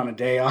drone on a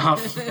day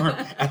off or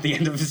at the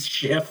end of his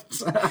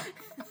shift.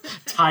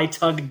 Tie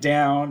tugged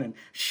down and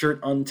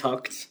shirt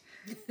untucked.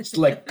 Just,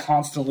 like,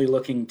 constantly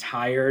looking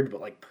tired, but,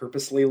 like,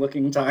 purposely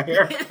looking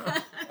tired.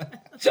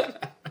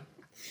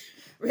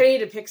 Ready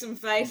to pick some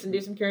fights and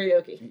do some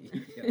karaoke.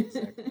 Yeah,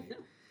 exactly.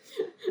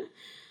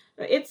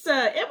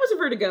 It was a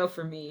vertigo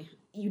for me.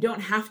 You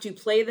don't have to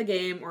play the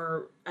game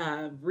or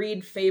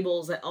read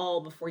Fables at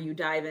all before you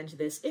dive into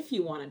this, if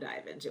you want to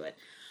dive into it.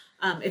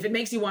 If it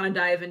makes you want to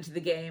dive into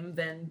the game,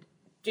 then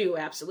do,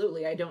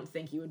 absolutely. I don't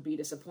think you would be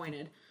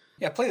disappointed.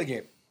 Yeah, play the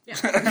game. Yeah.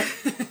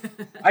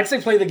 I'd say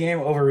play the game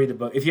over read the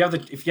book. If you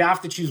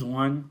have to choose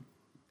one,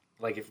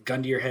 like if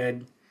gun to your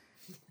head,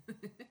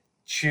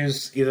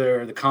 choose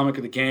either the comic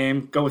or the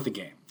game. Go with the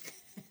game.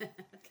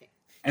 Okay.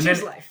 And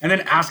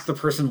then ask the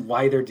person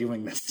why they're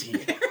doing this to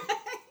you.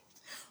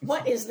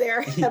 What is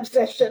their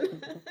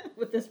obsession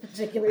with this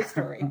particular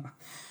story?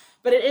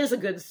 But it is a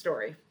good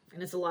story,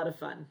 and it's a lot of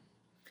fun.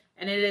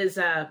 And it is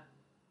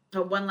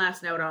one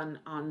last note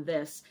on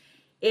this.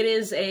 It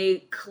is a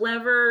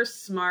clever,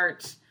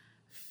 smart,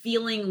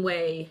 feeling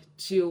way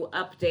to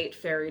update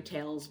fairy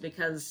tales,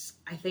 because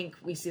I think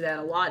we see that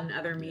a lot in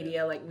other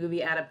media, like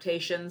movie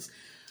adaptations.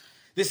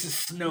 This is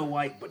Snow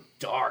White, but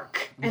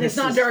dark. And it's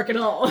not dark at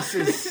all.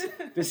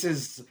 This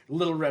is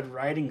Little Red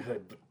Riding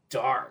Hood, but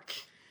dark.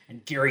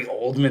 And Gary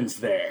Oldman's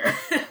there.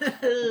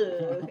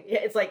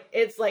 Yeah,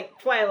 it's like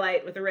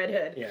Twilight with a red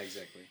hood. Yeah,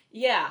 exactly.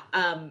 Yeah,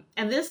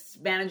 and this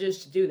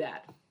manages to do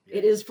that. Yeah.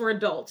 It is for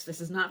adults.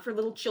 This is not for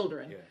little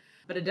children. Yeah.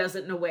 But it does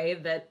it in a way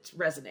that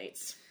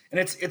resonates. And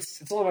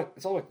it's all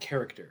about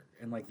character,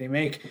 and like they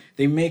make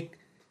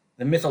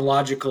the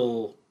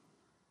mythological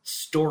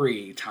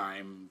story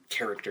time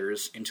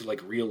characters into like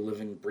real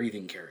living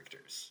breathing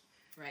characters.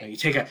 Right. You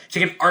take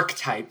an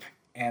archetype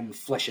and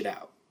flesh it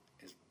out.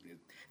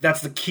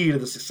 That's the key to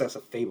the success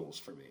of Fables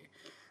for me.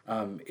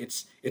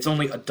 It's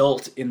only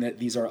adult in that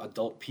these are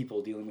adult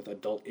people dealing with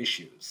adult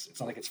issues. It's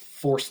not like it's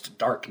forced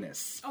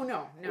darkness. Oh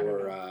no.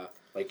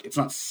 Like it's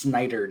not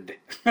Snydered.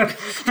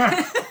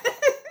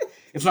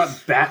 It's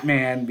not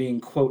Batman being,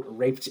 quote,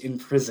 raped in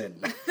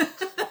prison.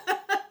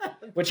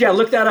 Which, yeah,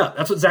 look that up.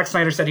 That's what Zack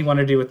Snyder said he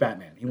wanted to do with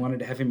Batman. He wanted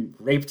to have him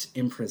raped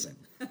in prison.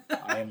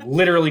 I am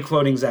literally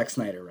quoting Zack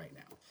Snyder right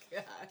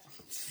now.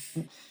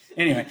 God.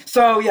 Anyway,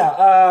 so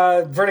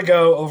yeah,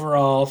 Vertigo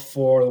overall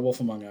for The Wolf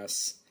Among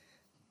Us.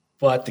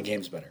 But the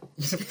game's better.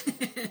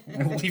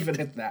 I'll leave it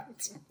at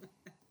that.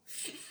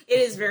 It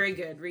is very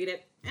good. Read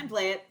it and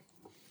play it.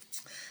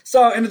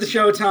 So, end of the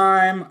show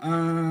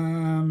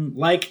time.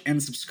 Like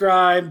and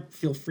subscribe.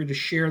 Feel free to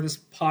share this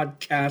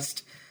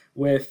podcast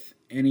with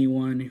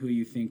anyone who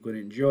you think would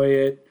enjoy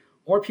it,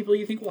 or people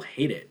you think will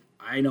hate it.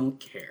 I don't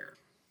care.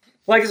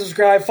 Like and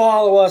subscribe.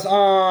 Follow us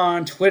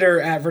on Twitter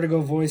at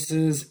Vertigo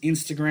Voices,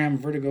 Instagram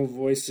Vertigo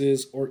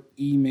Voices, or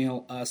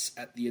email us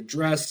at the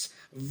address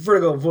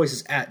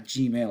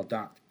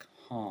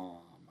vertigovoices@gmail.com.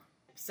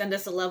 Send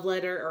us a love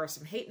letter or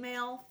some hate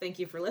mail. Thank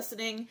you for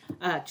listening.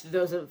 To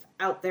those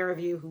out there of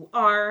you who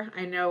are,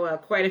 I know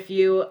quite a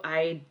few.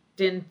 I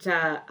didn't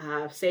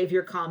save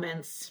your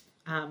comments.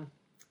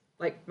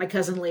 Like my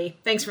cousin Lee.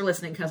 Thanks for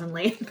listening, cousin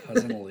Lee.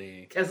 Cousin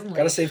Lee. Cousin Lee.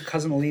 Gotta save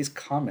cousin Lee's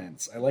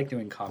comments. I like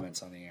doing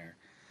comments on the air.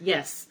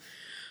 Yes.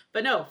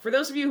 But no, for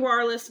those of you who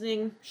are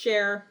listening,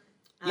 share.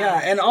 Yeah,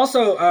 and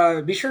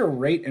also be sure to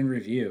rate and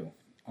review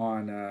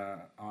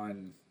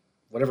on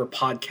whatever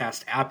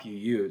podcast app you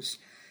use.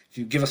 If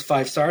you give us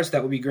 5 stars,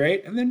 that would be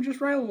great. And then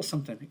just write a little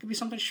something. It could be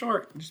something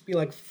short. Just be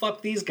like,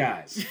 fuck these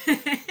guys.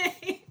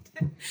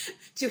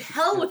 To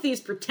hell with these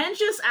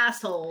pretentious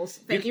assholes.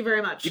 Thank you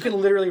very much. You can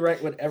literally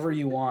write whatever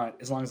you want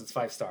as long as it's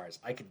 5 stars.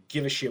 I could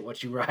give a shit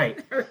what you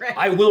write. Right.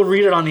 I will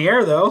read it on the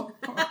air, though.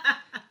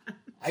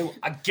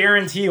 I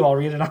guarantee you I'll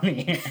read it on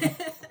the air.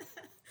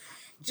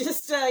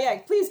 Just,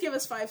 please give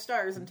us 5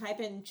 stars and type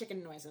in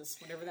chicken noises,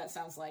 whatever that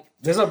sounds like.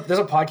 There's a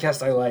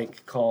podcast I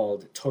like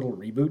called Total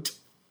Reboot.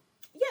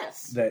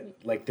 Yes. That,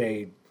 like,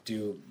 they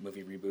do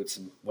movie reboots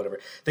and whatever.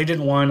 They did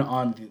one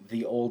on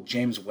the old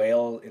James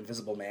Whale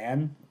Invisible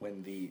Man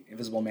when the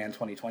Invisible Man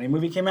 2020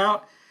 movie came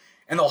out.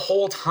 And the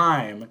whole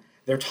time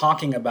they're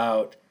talking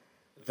about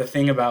the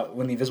thing about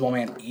when the Invisible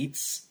Man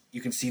eats, you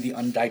can see the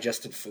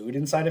undigested food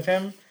inside of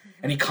him.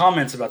 And he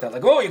comments about that,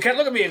 like, oh, you can't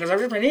look at me because I've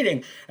just been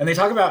eating. And they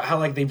talk about how,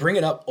 like, they bring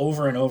it up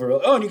over and over.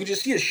 Oh, and you can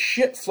just see his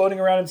shit floating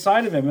around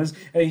inside of him. And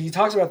he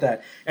talks about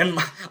that. And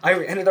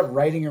I ended up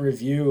writing a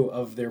review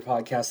of their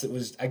podcast that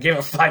was, I gave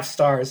it 5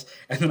 stars.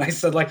 And then I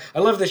said, like, I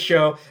love this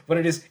show, but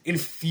it is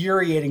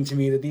infuriating to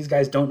me that these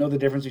guys don't know the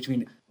difference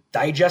between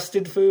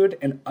digested food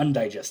and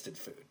undigested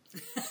food.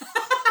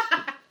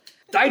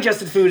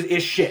 Digested food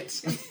is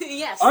shit.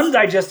 Yes.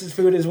 Undigested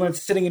food is when it's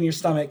sitting in your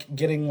stomach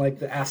getting, like,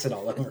 the acid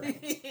all over it.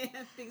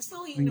 Things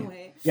still eating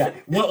away. Yeah.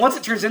 Once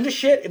it turns into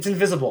shit, it's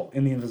invisible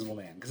in the Invisible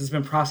Man because it's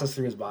been processed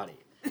through his body.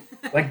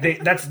 Like,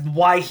 that's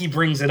why he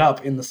brings it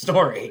up in the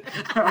story.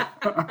 And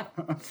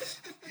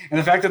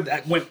the fact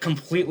that went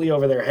completely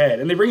over their head.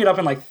 And they bring it up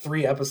in, like,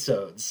 3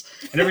 episodes.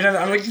 And every time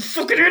I'm like, you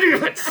fucking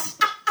idiots!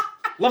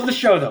 Love the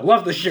show, though.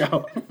 Love the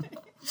show.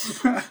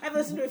 I've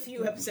listened to a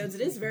few episodes.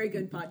 It is a very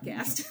good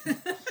podcast.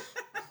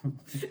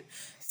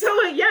 So,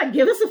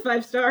 give us a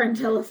 5-star and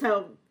tell us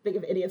how big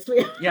of idiots we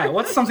are. Yeah,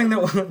 what's something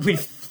that we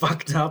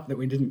fucked up that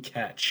we didn't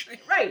catch?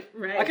 Right.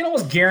 I can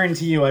almost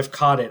guarantee you I've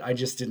caught it. I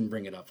just didn't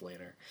bring it up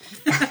later.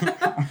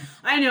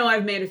 I know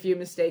I've made a few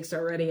mistakes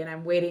already, and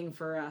I'm waiting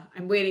for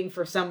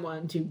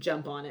someone to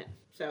jump on it.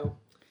 So,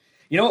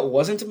 you know what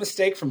wasn't a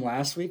mistake from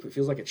last week, but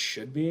feels like it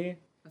should be?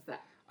 What's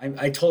that?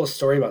 I told a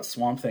story about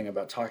Swamp Thing,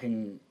 about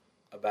talking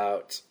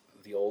about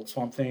the old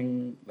Swamp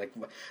Thing, like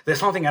the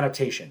Swamp Thing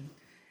adaptation.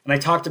 And I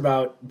talked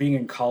about being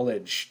in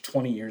college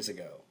 20 years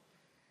ago.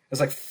 I was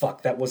like,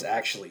 fuck, that was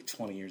actually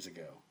 20 years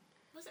ago.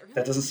 Was it really?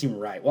 That doesn't seem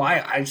right. Well,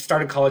 I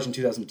started college in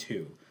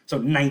 2002, so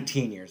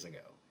 19 years ago.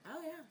 Oh,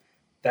 yeah.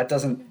 That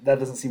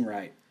doesn't seem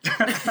right.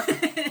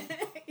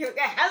 It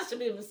has to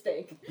be a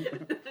mistake.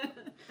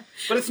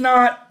 But it's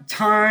not.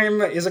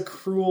 Time is a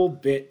cruel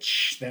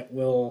bitch that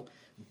will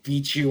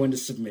beat you into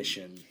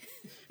submission.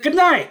 Good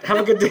night. Have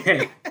a good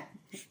day.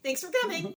 Thanks for coming.